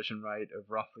conversion rate of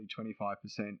roughly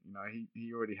 25%,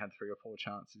 he already had 3 or 4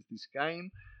 chances this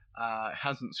game,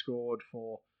 hasn't scored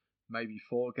for maybe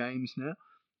 4 games now.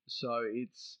 So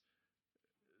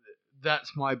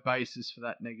that's my basis for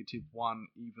that -1,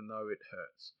 even though it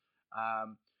hurts.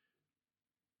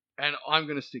 And I'm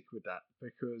going to stick with that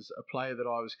because a player that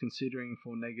I was considering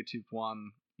for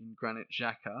 -1 in Granit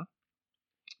Xhaka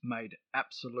made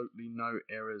absolutely no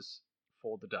errors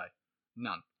for the day.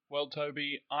 None. Well,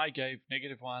 Toby, I gave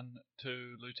 -1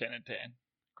 to Lieutenant Dan,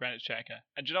 Granit Xhaka.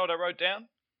 And do you know what I wrote down?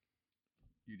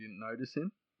 You didn't notice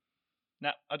him?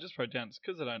 No, I just wrote down it's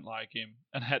because I don't like him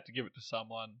and I had to give it to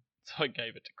someone, so I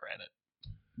gave it to Granit.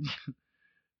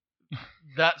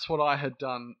 That's what I had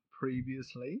done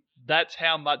previously. That's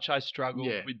how much I struggled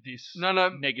with this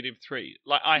 -3.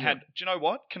 Like I had, do you know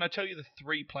what? Can I tell you the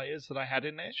 3 players that I had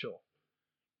in there? Sure.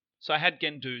 So I had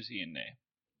Guendouzi in there.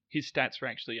 His stats were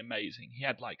actually amazing. He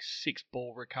had like 6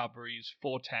 ball recoveries,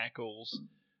 4 tackles.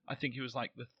 I think he was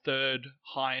like the 3rd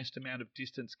highest amount of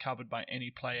distance covered by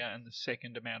any player and the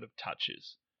 2nd amount of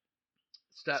touches.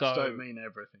 Stats don't mean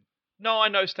everything. No, I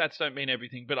know stats don't mean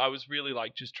everything, but I was really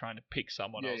like just trying to pick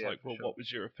someone. I was like, well, sure. what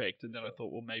was your effect? And then I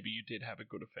thought, well, maybe you did have a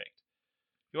good effect.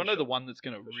 You want to know the one that's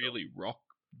going to really rock,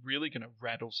 really going to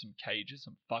rattle some cages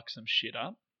and fuck some shit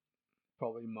up?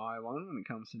 Probably my one when it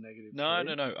comes to -3.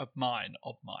 No, of mine,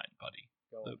 buddy.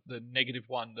 The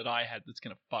 -1 that I had that's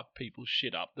going to fuck people's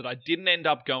shit up that I didn't end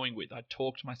up going with. I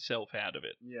talked myself out of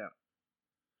it. Yeah.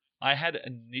 I had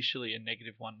initially a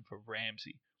 -1 for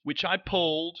Ramsey, which I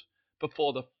pulled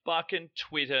before the fucking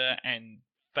Twitter and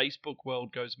Facebook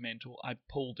world goes mental. I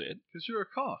pulled it. Because you're a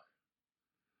cock.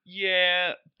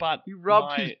 Yeah, but he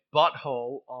rubbed his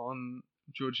butthole on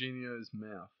Jorginho's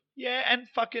mouth. Yeah, and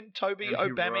fucking Toby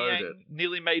Aubameyang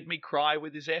nearly made me cry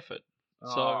with his effort.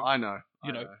 So I know.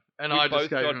 And I just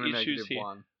gave him a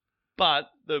 -1.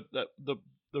 But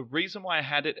the reason why I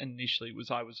had it initially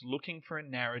was I was looking for a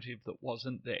narrative that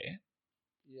wasn't there.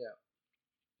 Yeah.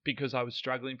 Because I was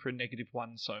struggling for a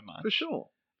 -1 so much. For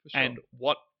sure. And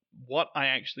what I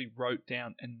actually wrote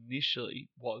down initially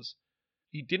was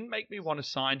he didn't make me want to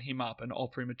sign him up and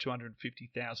offer him a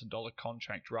 $250,000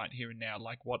 contract right here and now,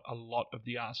 like what a lot of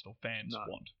the Arsenal fans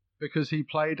want. Because he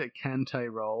played a Kante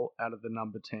role out of the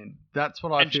number 10. That's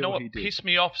what I feel he did. And you know what pissed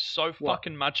me off so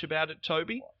fucking much about it,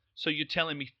 Toby? What? So you're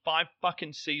telling me 5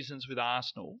 fucking seasons with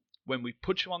Arsenal, when we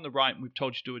put you on the right and we've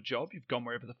told you to do a job, you've gone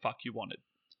wherever the fuck you wanted.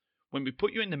 When we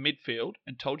put you in the midfield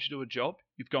and told you to do a job,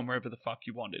 you've gone wherever the fuck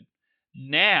you wanted.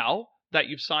 Now that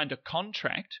you've signed a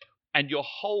contract and your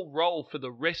whole role for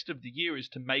the rest of the year is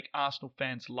to make Arsenal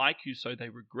fans like you so they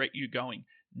regret you going,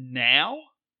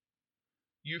 now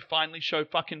you finally show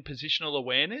fucking positional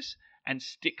awareness and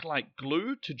stick like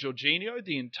glue to Jorginho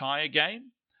the entire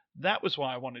game? That was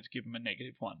why I wanted to give him a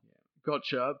 -1.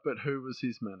 Gotcha, but who was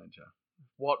his manager?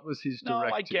 What was his directive?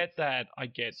 No, I get that.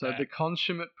 So the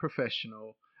consummate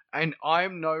professional, and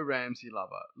I'm no Ramsey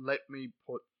lover. Let me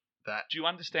put that. Do you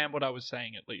understand what I was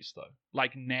saying at least, though?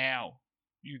 Like, now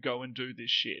you go and do this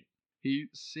shit. He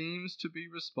seems to be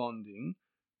responding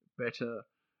better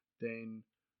than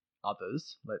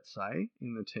others, let's say,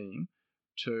 in the team,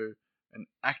 to an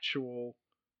actual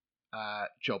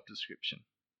job description.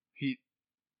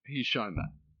 He's shown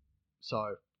that.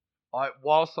 So,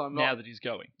 whilst I'm not... Now that he's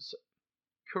going.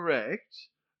 Correct,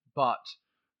 but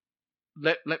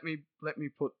let me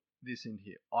put this in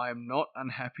here. I am not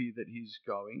unhappy that he's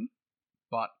going,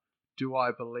 but do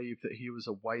I believe that he was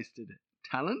a wasted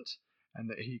talent and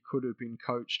that he could have been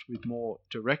coached with more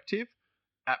directive?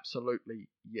 Absolutely,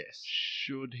 yes.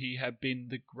 Should he have been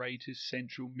the greatest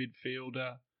central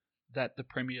midfielder that the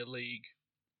Premier League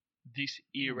this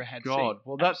era had seen?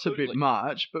 Well, that's Absolutely. A bit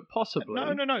much, but possibly.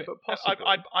 No. But possibly.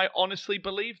 I honestly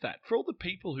believe that. For all the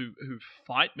people who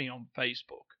fight me on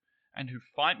Facebook and who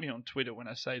fight me on Twitter when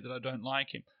I say that I don't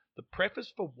like him, the preface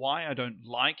for why I don't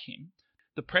like him,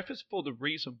 the preface for the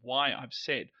reason why I've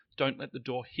said don't let the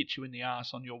door hit you in the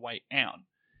ass on your way out,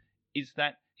 is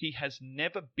that he has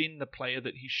never been the player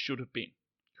that he should have been.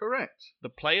 Correct. The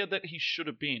player that he should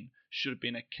have been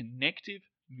a connective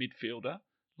midfielder.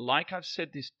 Like I've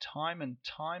said this time and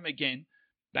time again,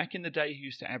 back in the day he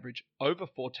used to average over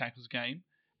 4 tackles a game,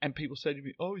 and people say to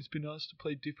me, oh, he's been asked to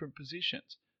play different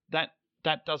positions. That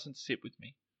doesn't sit with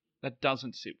me. That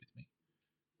doesn't sit with me.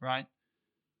 Right?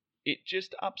 it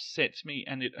just upsets me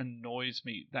and it annoys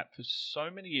me that for so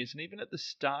many years, and even at the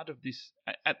start of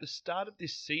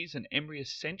this season, Emery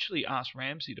essentially asked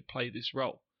Ramsey to play this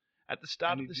role. At the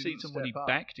start And of the he didn't season when he step up.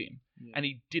 backed him, Yeah. and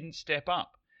he didn't step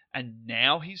up, and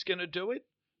now he's going to do it.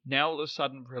 Now all of a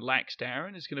sudden, relaxed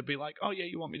Aaron is going to be like, "Oh yeah,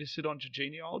 you want me to sit on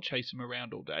Jorginho? I'll chase him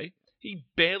around all day." He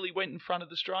barely went in front of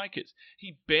the strikers.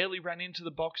 He barely ran into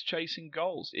the box chasing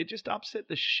goals. It just upset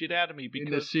the shit out of me because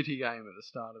In the City game at the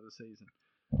start of the season.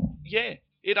 yeah,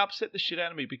 it upset the shit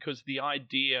out of me because the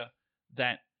idea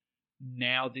that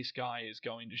now this guy is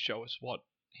going to show us what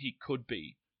he could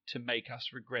be to make us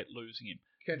regret losing him.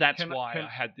 That's why I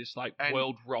had this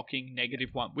world-rocking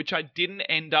 -1, which I didn't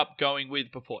end up going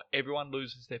with before everyone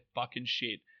loses their fucking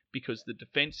shit, because the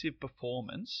defensive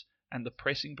performance and the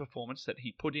pressing performance that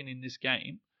he put in this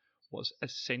game was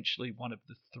essentially one of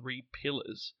the 3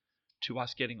 pillars to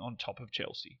us getting on top of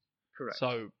Chelsea. Correct.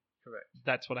 So correct.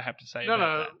 That's what I have to say No,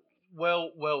 about no.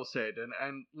 that. Well said,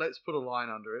 and let's put a line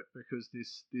under it, because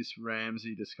this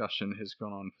Ramsey discussion has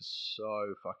gone on for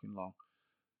so fucking long.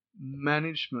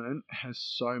 Management has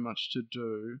so much to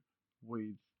do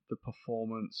with the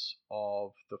performance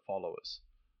of the followers.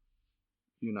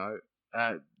 We're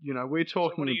So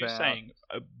talking what are you about. saying?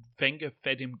 Wenger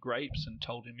fed him grapes and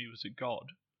told him he was a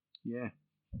god. Yeah,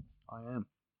 I am.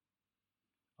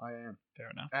 Fair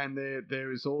enough. And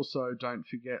there is also, don't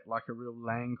forget, like a real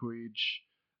language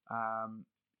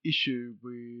issue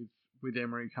with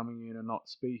Emery coming in and not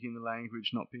speaking the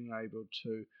language, not being able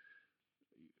to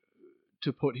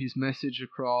put his message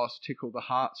across, tickle the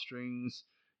heartstrings,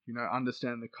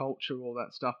 understand the culture, all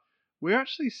that stuff. We're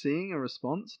actually seeing a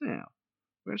response now.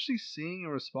 We're actually seeing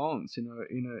a response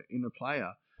in a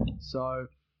player. So,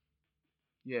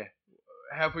 yeah,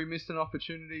 have we missed an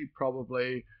opportunity?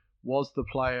 Probably. Was the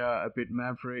player a bit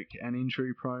maverick and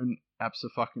injury prone?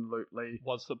 Abso-fucking-lutely.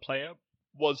 Was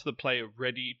the player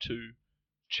ready to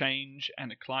change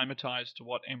and acclimatise to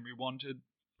what Emery wanted?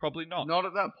 Probably not. Not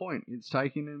at that point. It's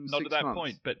taken him 6 months. Not at that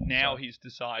point, but now he's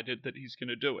decided that he's going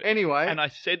to do it. Anyway, and I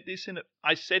said this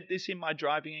in my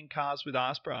driving in cars with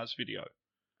Aspras video.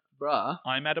 Bruh.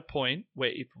 I'm at a point where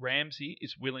if Ramsey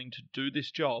is willing to do this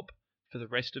job for the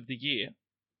rest of the year,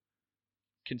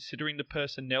 considering the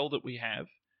personnel that we have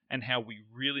and how we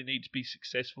really need to be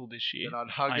successful this year, then I'd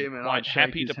hug him and quite I'd shake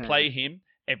happy his to hand. play him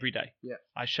every day. Yeah.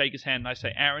 I shake his hand and I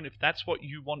say, Aaron, if that's what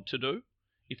you want to do,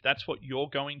 if that's what you're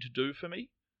going to do for me,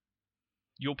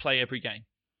 you'll play every game.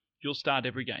 You'll start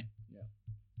every game. Yeah.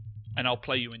 And I'll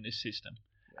play you in this system.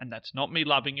 Yeah. And that's not me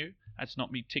loving you. That's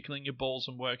not me tickling your balls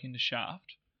and working the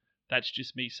shaft. That's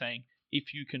just me saying,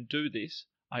 if you can do this,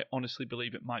 I honestly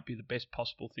believe it might be the best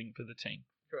possible thing for the team.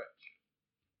 Correct.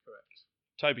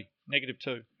 Toby,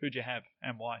 -2. Who'd you have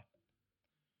and why?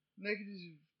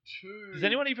 -2. Does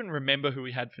anyone even remember who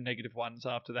we had for -1s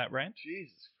after that rant?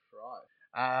 Jesus Christ.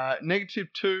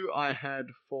 -2 I had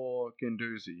for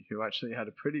Guendouzi, who actually had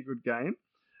a pretty good game,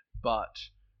 but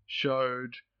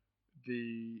showed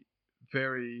the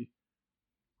very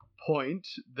point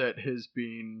that has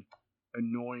been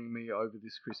annoying me over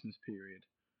this Christmas period.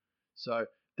 So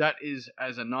that is,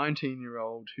 as a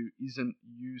 19-year-old who isn't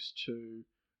used to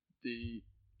the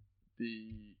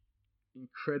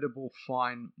incredible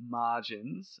fine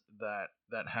margins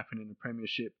that happen in the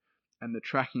Premiership, and the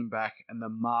tracking back and the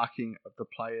marking of the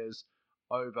players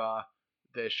over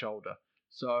their shoulder.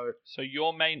 So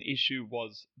your main issue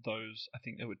was those, I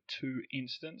think there were 2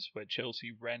 instances where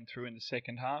Chelsea ran through in the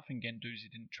second half and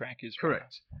Guendouzi didn't track his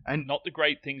correct. runner. And not the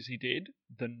great things he did,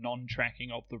 the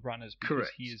non-tracking of the runners, because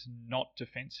correct. he is not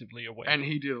defensively aware. And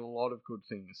he did a lot of good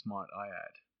things, might I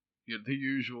add. The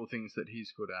usual things that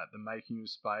he's good at, the making of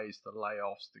space, the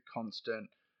layoffs, the constant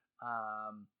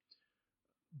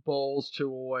balls to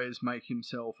always make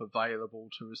himself available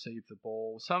to receive the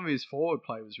ball. Some of his forward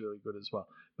play was really good as well.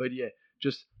 But yeah,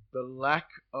 just the lack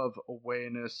of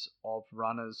awareness of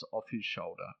runners off his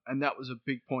shoulder. And that was a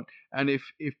big point. And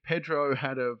if Pedro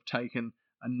had have taken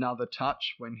another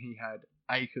touch when he had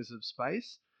acres of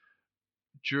space,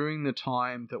 during the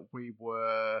time that we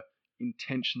were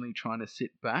intentionally trying to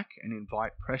sit back and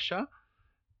invite pressure,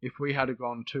 if we had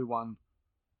gone 2-1,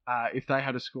 if they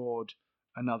had scored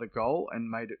another goal and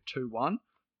made it 2-1,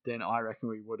 then I reckon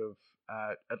we would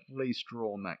have at least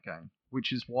drawn that game,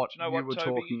 which is what you were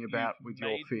Toby, talking about with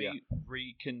your fear. Me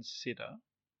reconsider.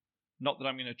 Not that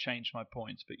I'm going to change my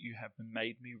points, but you have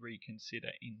made me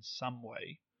reconsider in some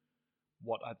way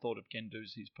what I thought of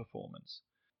Guendouzi's performance.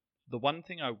 The one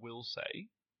thing I will say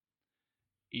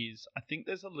is I think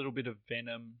there's a little bit of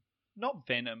not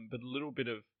venom, but a little bit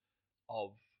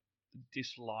of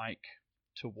dislike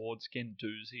towards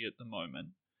Guendouzi at the moment,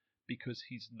 because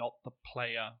he's not the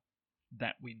player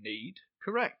that we need.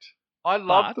 Correct. I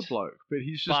love the But- bloke, but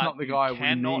he's just But not the guy we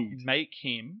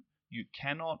need. You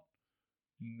cannot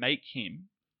make him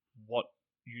what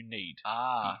you need.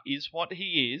 Ah, He is what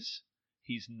he is.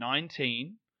 He's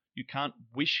 19. You can't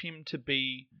wish him to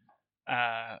be,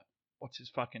 what's his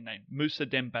fucking name? Musa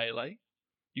Dembele.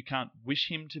 You can't wish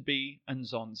him to be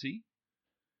Nzonzi.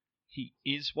 He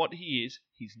is what he is.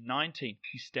 He's 19.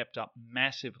 He stepped up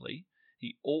massively.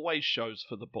 He always shows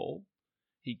for the ball.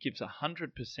 He gives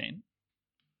 100%.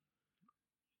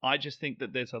 I just think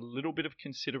that there's a little bit of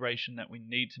consideration that we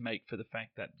need to make for the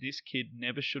fact that this kid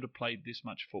never should have played this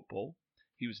much football.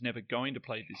 He was never going to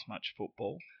play this much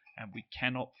football, and we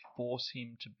cannot force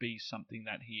him to be something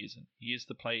that he isn't. He is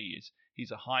the player he is. He's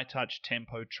a high-touch,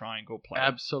 tempo, triangle player.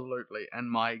 absolutely.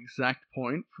 And my exact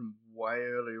point from way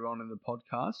earlier on in the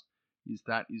podcast is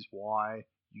that is why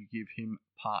you give him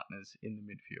partners in the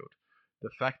midfield.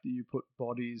 The fact that you put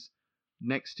bodies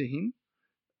next to him,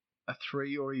 a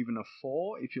 3 or even a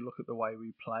 4, if you look at the way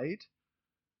we played,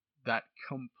 that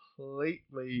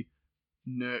completely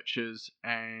nurtures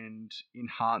and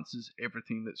enhances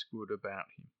everything that's good about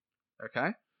him.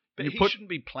 Okay? But you he put- shouldn't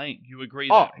be playing. You agree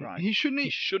Oh, that, right? he shouldn't. He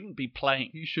shouldn't be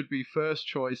playing He should be first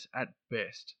choice at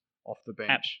best off the bench.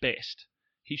 at best.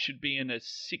 He should be in a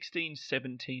 16,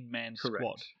 17-man Correct.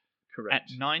 squad.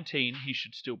 Correct. At 19, he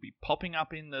should still be popping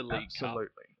up in the League Cup,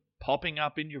 Absolutely. popping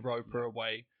up in Europa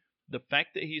away. The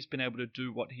fact that he's been able to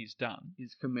do what he's done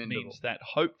Is commendable. means that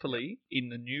hopefully in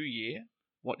the new year,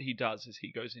 what he does is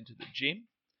he goes into the gym,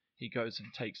 he goes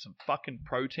and takes some fucking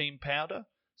protein powder,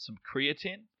 some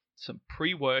creatine, some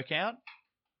pre-workout,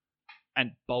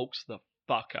 and bulks the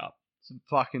fuck up. Some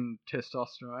fucking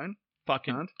testosterone.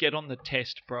 Fucking Cunt. get on the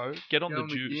test, bro. Get on Get the on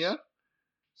juice. gear.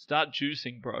 Start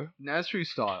juicing, bro. Nasri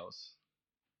Styles.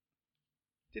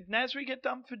 Did Nasri get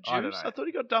done for I don't juice? know. I thought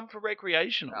he got done for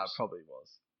recreationals. Probably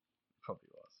was. Probably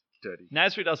was. Dirty.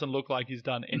 Nasri doesn't look like he's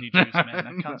done any juice, man.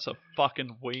 That cunt's a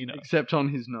fucking wiener. Except on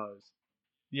his nose.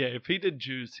 Yeah, if he did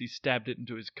juice, he stabbed it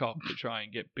into his cock to try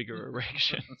and get bigger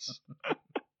erections.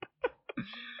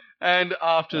 And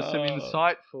after some Oh.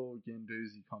 insightful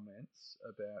Guendouzi comments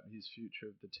about his future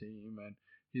of the team and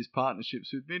his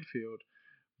partnerships with midfield,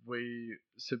 we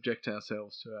subject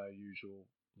ourselves to our usual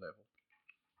level.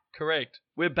 Correct.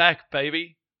 We're back,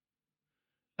 baby.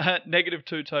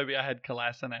 -2, Toby. I had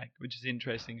Kolasinac, which is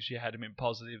interesting because you had him in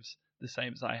positives, the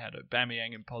same as I had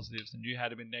Aubameyang in positives, and you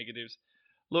had him in negatives.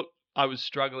 Look, I was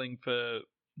struggling for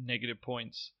negative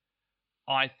points.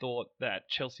 I thought that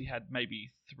Chelsea had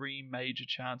maybe 3 major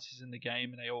chances in the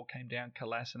game, and they all came down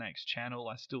Kolasinac's channel.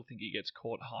 I still think he gets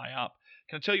caught high up.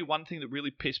 Can I tell you one thing that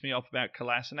really pissed me off about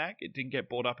Kolasinac? It didn't get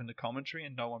brought up in the commentary,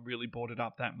 and no one really brought it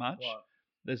up that much. What?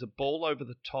 There's a ball over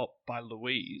the top by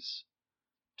Luiz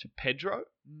to Pedro,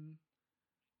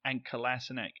 and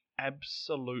Kolasinac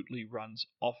absolutely runs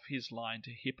off his line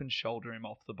to hip and shoulder him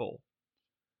off the ball.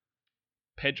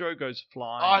 Pedro goes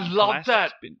flying. I love Kolasinac's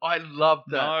that. been- I love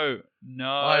that.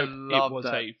 No, I it love was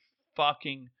that. a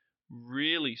fucking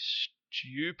really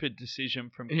stupid decision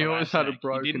from He almost had a Kolasinac.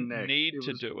 broken He didn't neck. need It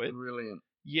to was do it. Brilliant.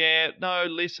 Yeah, no,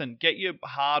 listen, get your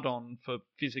hard on for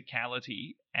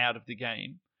physicality out of the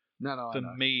game. No, I For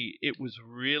know. me, it was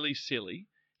really silly.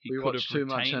 He We could have watched too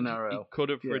much retained. NRL. He could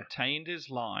have Yeah. retained his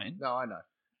line, No, I know.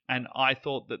 and I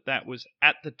thought that was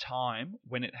at the time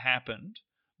when it happened.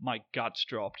 My guts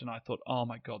dropped, and I thought, "Oh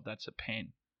my god, that's a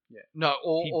pen." Yeah. No,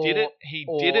 or He did it. He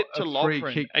or did it to a free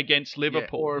Lovren kick. against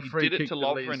Liverpool. Yeah, or a He free did it kick to that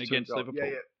leads Lovren to a against goal.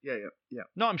 Liverpool. Yeah.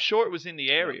 No, I'm sure it was in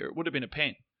the area. It would have been a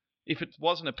pen. If it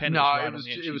wasn't a pen, No, it was right it on was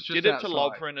the edge. it was He just did it to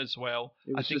outside. Lovren as well.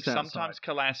 It I was think just sometimes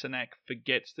Kolasinac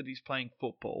forgets that he's playing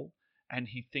football, and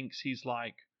he thinks he's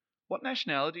like, what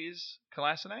nationality is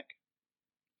Kolasinac?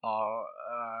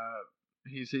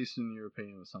 He's Eastern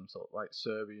European of some sort, like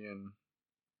Serbian.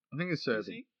 I think it's Is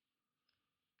Serbian. he?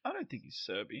 I don't think he's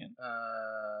Serbian.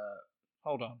 Uh,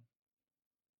 Hold on.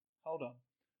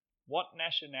 What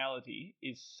nationality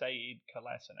is Said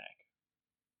Kolasinac?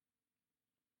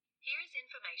 Here is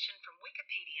information from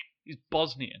Wikipedia. He's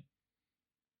Bosnian.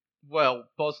 well,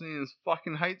 Bosnians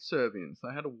fucking hate Serbians.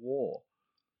 They had a war.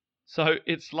 So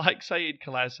it's like Said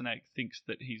Kolasinac thinks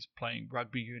that he's playing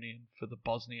rugby union for the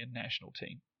Bosnian national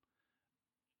team.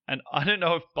 And I don't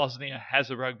know if Bosnia has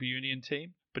a rugby union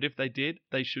team, but if they did,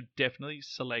 they should definitely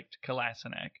select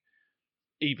Kolasinac,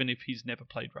 even if he's never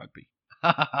played rugby.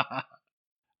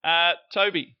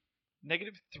 Toby,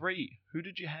 -3. Who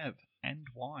did you have and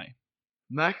why?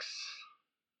 Max,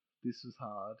 this was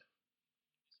hard.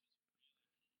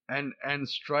 And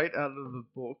straight out of the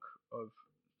book of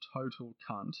Total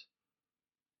Cunt,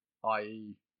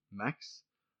 i.e. Max,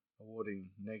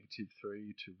 awarding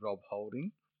 -3 to Rob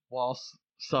Holding, whilst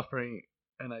suffering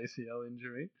an ACL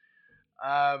injury.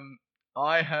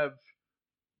 I have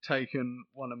taken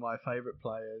one of my favourite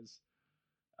players,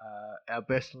 our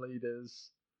best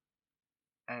leaders,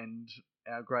 and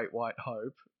our great white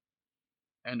hope,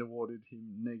 and awarded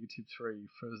him -3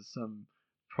 for some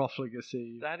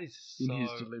profligacy That is in so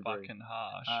his delivery. fucking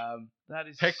harsh. That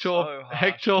is Hector so harsh.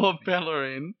 Hector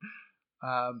Bellerin.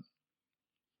 I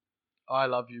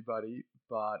love you, buddy,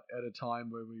 but at a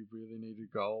time where we really needed a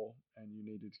goal and you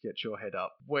needed to get your head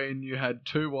up, when you had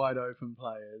two wide open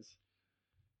players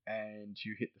and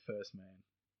you hit the first man.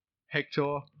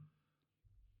 Hector,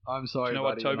 I'm sorry, Do you know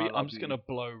buddy. what, Toby? and I I'm love just you. going to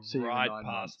blow See you in right 9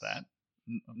 past months. that.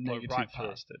 Blow Negative right 3.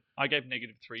 past it. I gave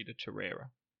 -3 to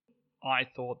Torreira. I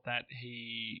thought that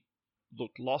he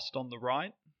looked lost on the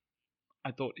right.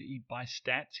 I thought by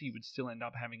stats, he would still end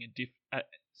up having a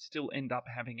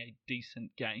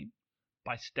decent game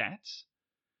by stats,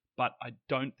 but I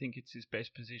don't think it's his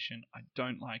best position. I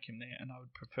don't like him there, and I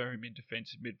would prefer him in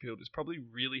defensive midfield. It's probably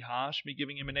really harsh me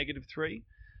giving him a -3,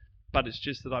 but it's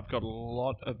just that I've got a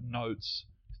lot of notes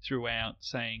throughout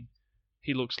saying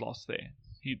he looks lost there.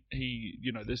 He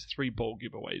there's 3 ball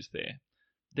giveaways there.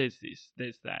 There's this,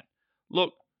 there's that.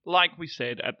 Look, like we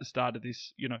said at the start of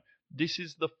this, this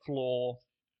is the flaw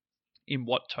in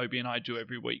what Toby and I do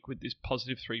every week with this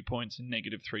 +3 points and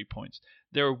 -3 points.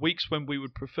 There are weeks when we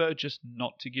would prefer just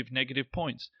not to give negative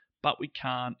points, but we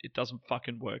can't. It doesn't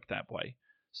fucking work that way.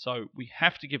 So we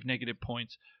have to give negative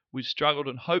points. We've struggled,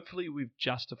 and hopefully we've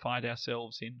justified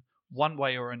ourselves in one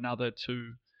way or another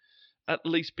to at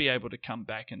least be able to come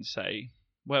back and say,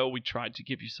 well, we tried to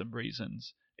give you some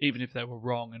reasons, even if they were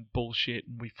wrong and bullshit,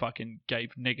 and we fucking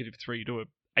gave -3 to a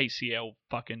ACL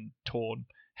fucking torn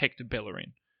Hector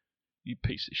Bellerin. You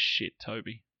piece of shit,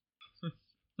 Toby.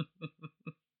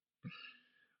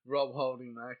 Rob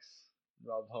Holding, Max.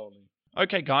 Rob Holding.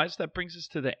 Okay, guys, that brings us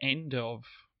to the end of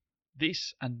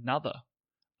another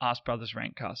Ask Brothers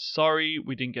Rankcast. Sorry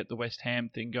we didn't get the West Ham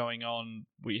thing going on.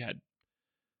 We had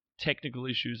technical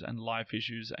issues and life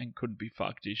issues and couldn't be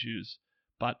fucked issues.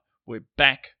 But we're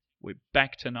back. We're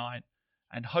back tonight.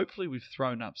 And hopefully we've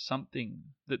thrown up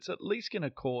something that's at least going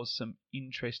to cause some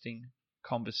interesting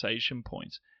conversation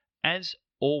points. As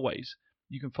always,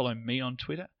 you can follow me on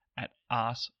Twitter at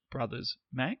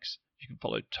AskBrothersMax. You can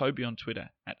follow Toby on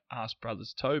Twitter at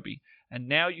AskBrothersToby. And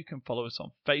now you can follow us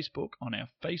on Facebook on our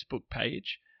Facebook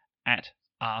page at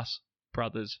Ask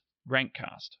Brothers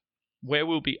Rankcast, where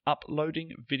we'll be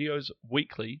uploading videos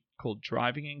weekly called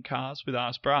Driving in Cars with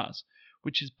Ask Bras,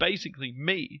 which is basically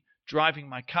me driving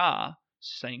my car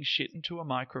saying shit into a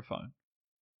microphone.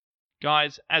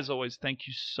 Guys, as always, thank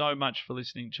you so much for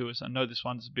listening to us. I know this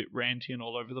one's a bit ranty and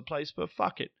all over the place, but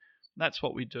fuck it. That's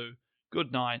what we do.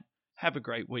 Good night. Have a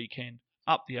great weekend.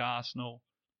 Up the Arsenal.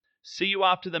 See you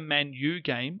after the Man U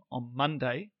game on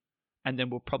Monday, and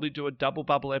then we'll probably do a double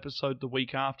bubble episode the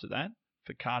week after that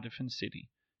for Cardiff and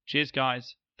City. Cheers,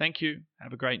 guys. Thank you.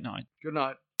 Have a great night. Good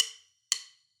night.